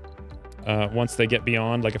once they get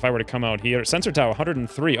beyond. Like if I were to come out here, sensor tower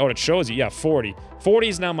 103. Oh, it shows you. Yeah, 40. 40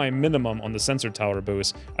 is now my minimum on the sensor tower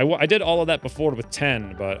boost. I did all of that before with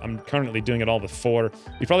 10, but I'm currently doing it all with 4.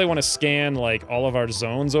 We probably want to scan like all of our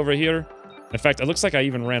zones over here. In fact, it looks like I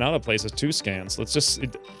even ran out of places to scan. So let's just...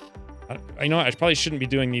 I know I probably shouldn't be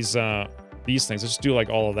doing these things. Let's just do like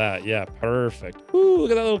all of that. Yeah, perfect. Ooh,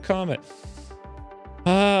 look at that little comet.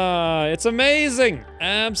 It's amazing.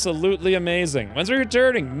 Absolutely amazing. Once we're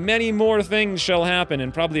returning, many more things shall happen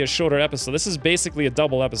in probably a shorter episode. This is basically a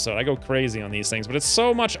double episode. I go crazy on these things, but it's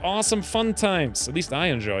so much awesome fun times. At least I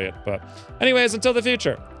enjoy it. But anyways, until the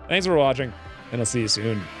future, thanks for watching, and I'll see you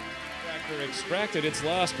soon. Extractor extracted its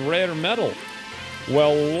last rare metal.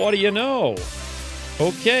 Well, what do you know?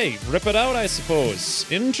 Okay, rip it out, I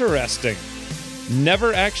suppose. Interesting.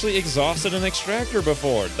 Never actually exhausted an extractor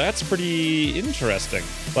before. That's pretty interesting.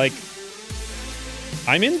 Like,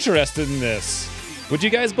 I'm interested in this. Would you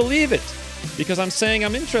guys believe it? Because I'm saying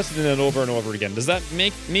I'm interested in it over and over again. Does that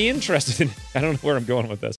make me interested in it? I don't know where I'm going with this.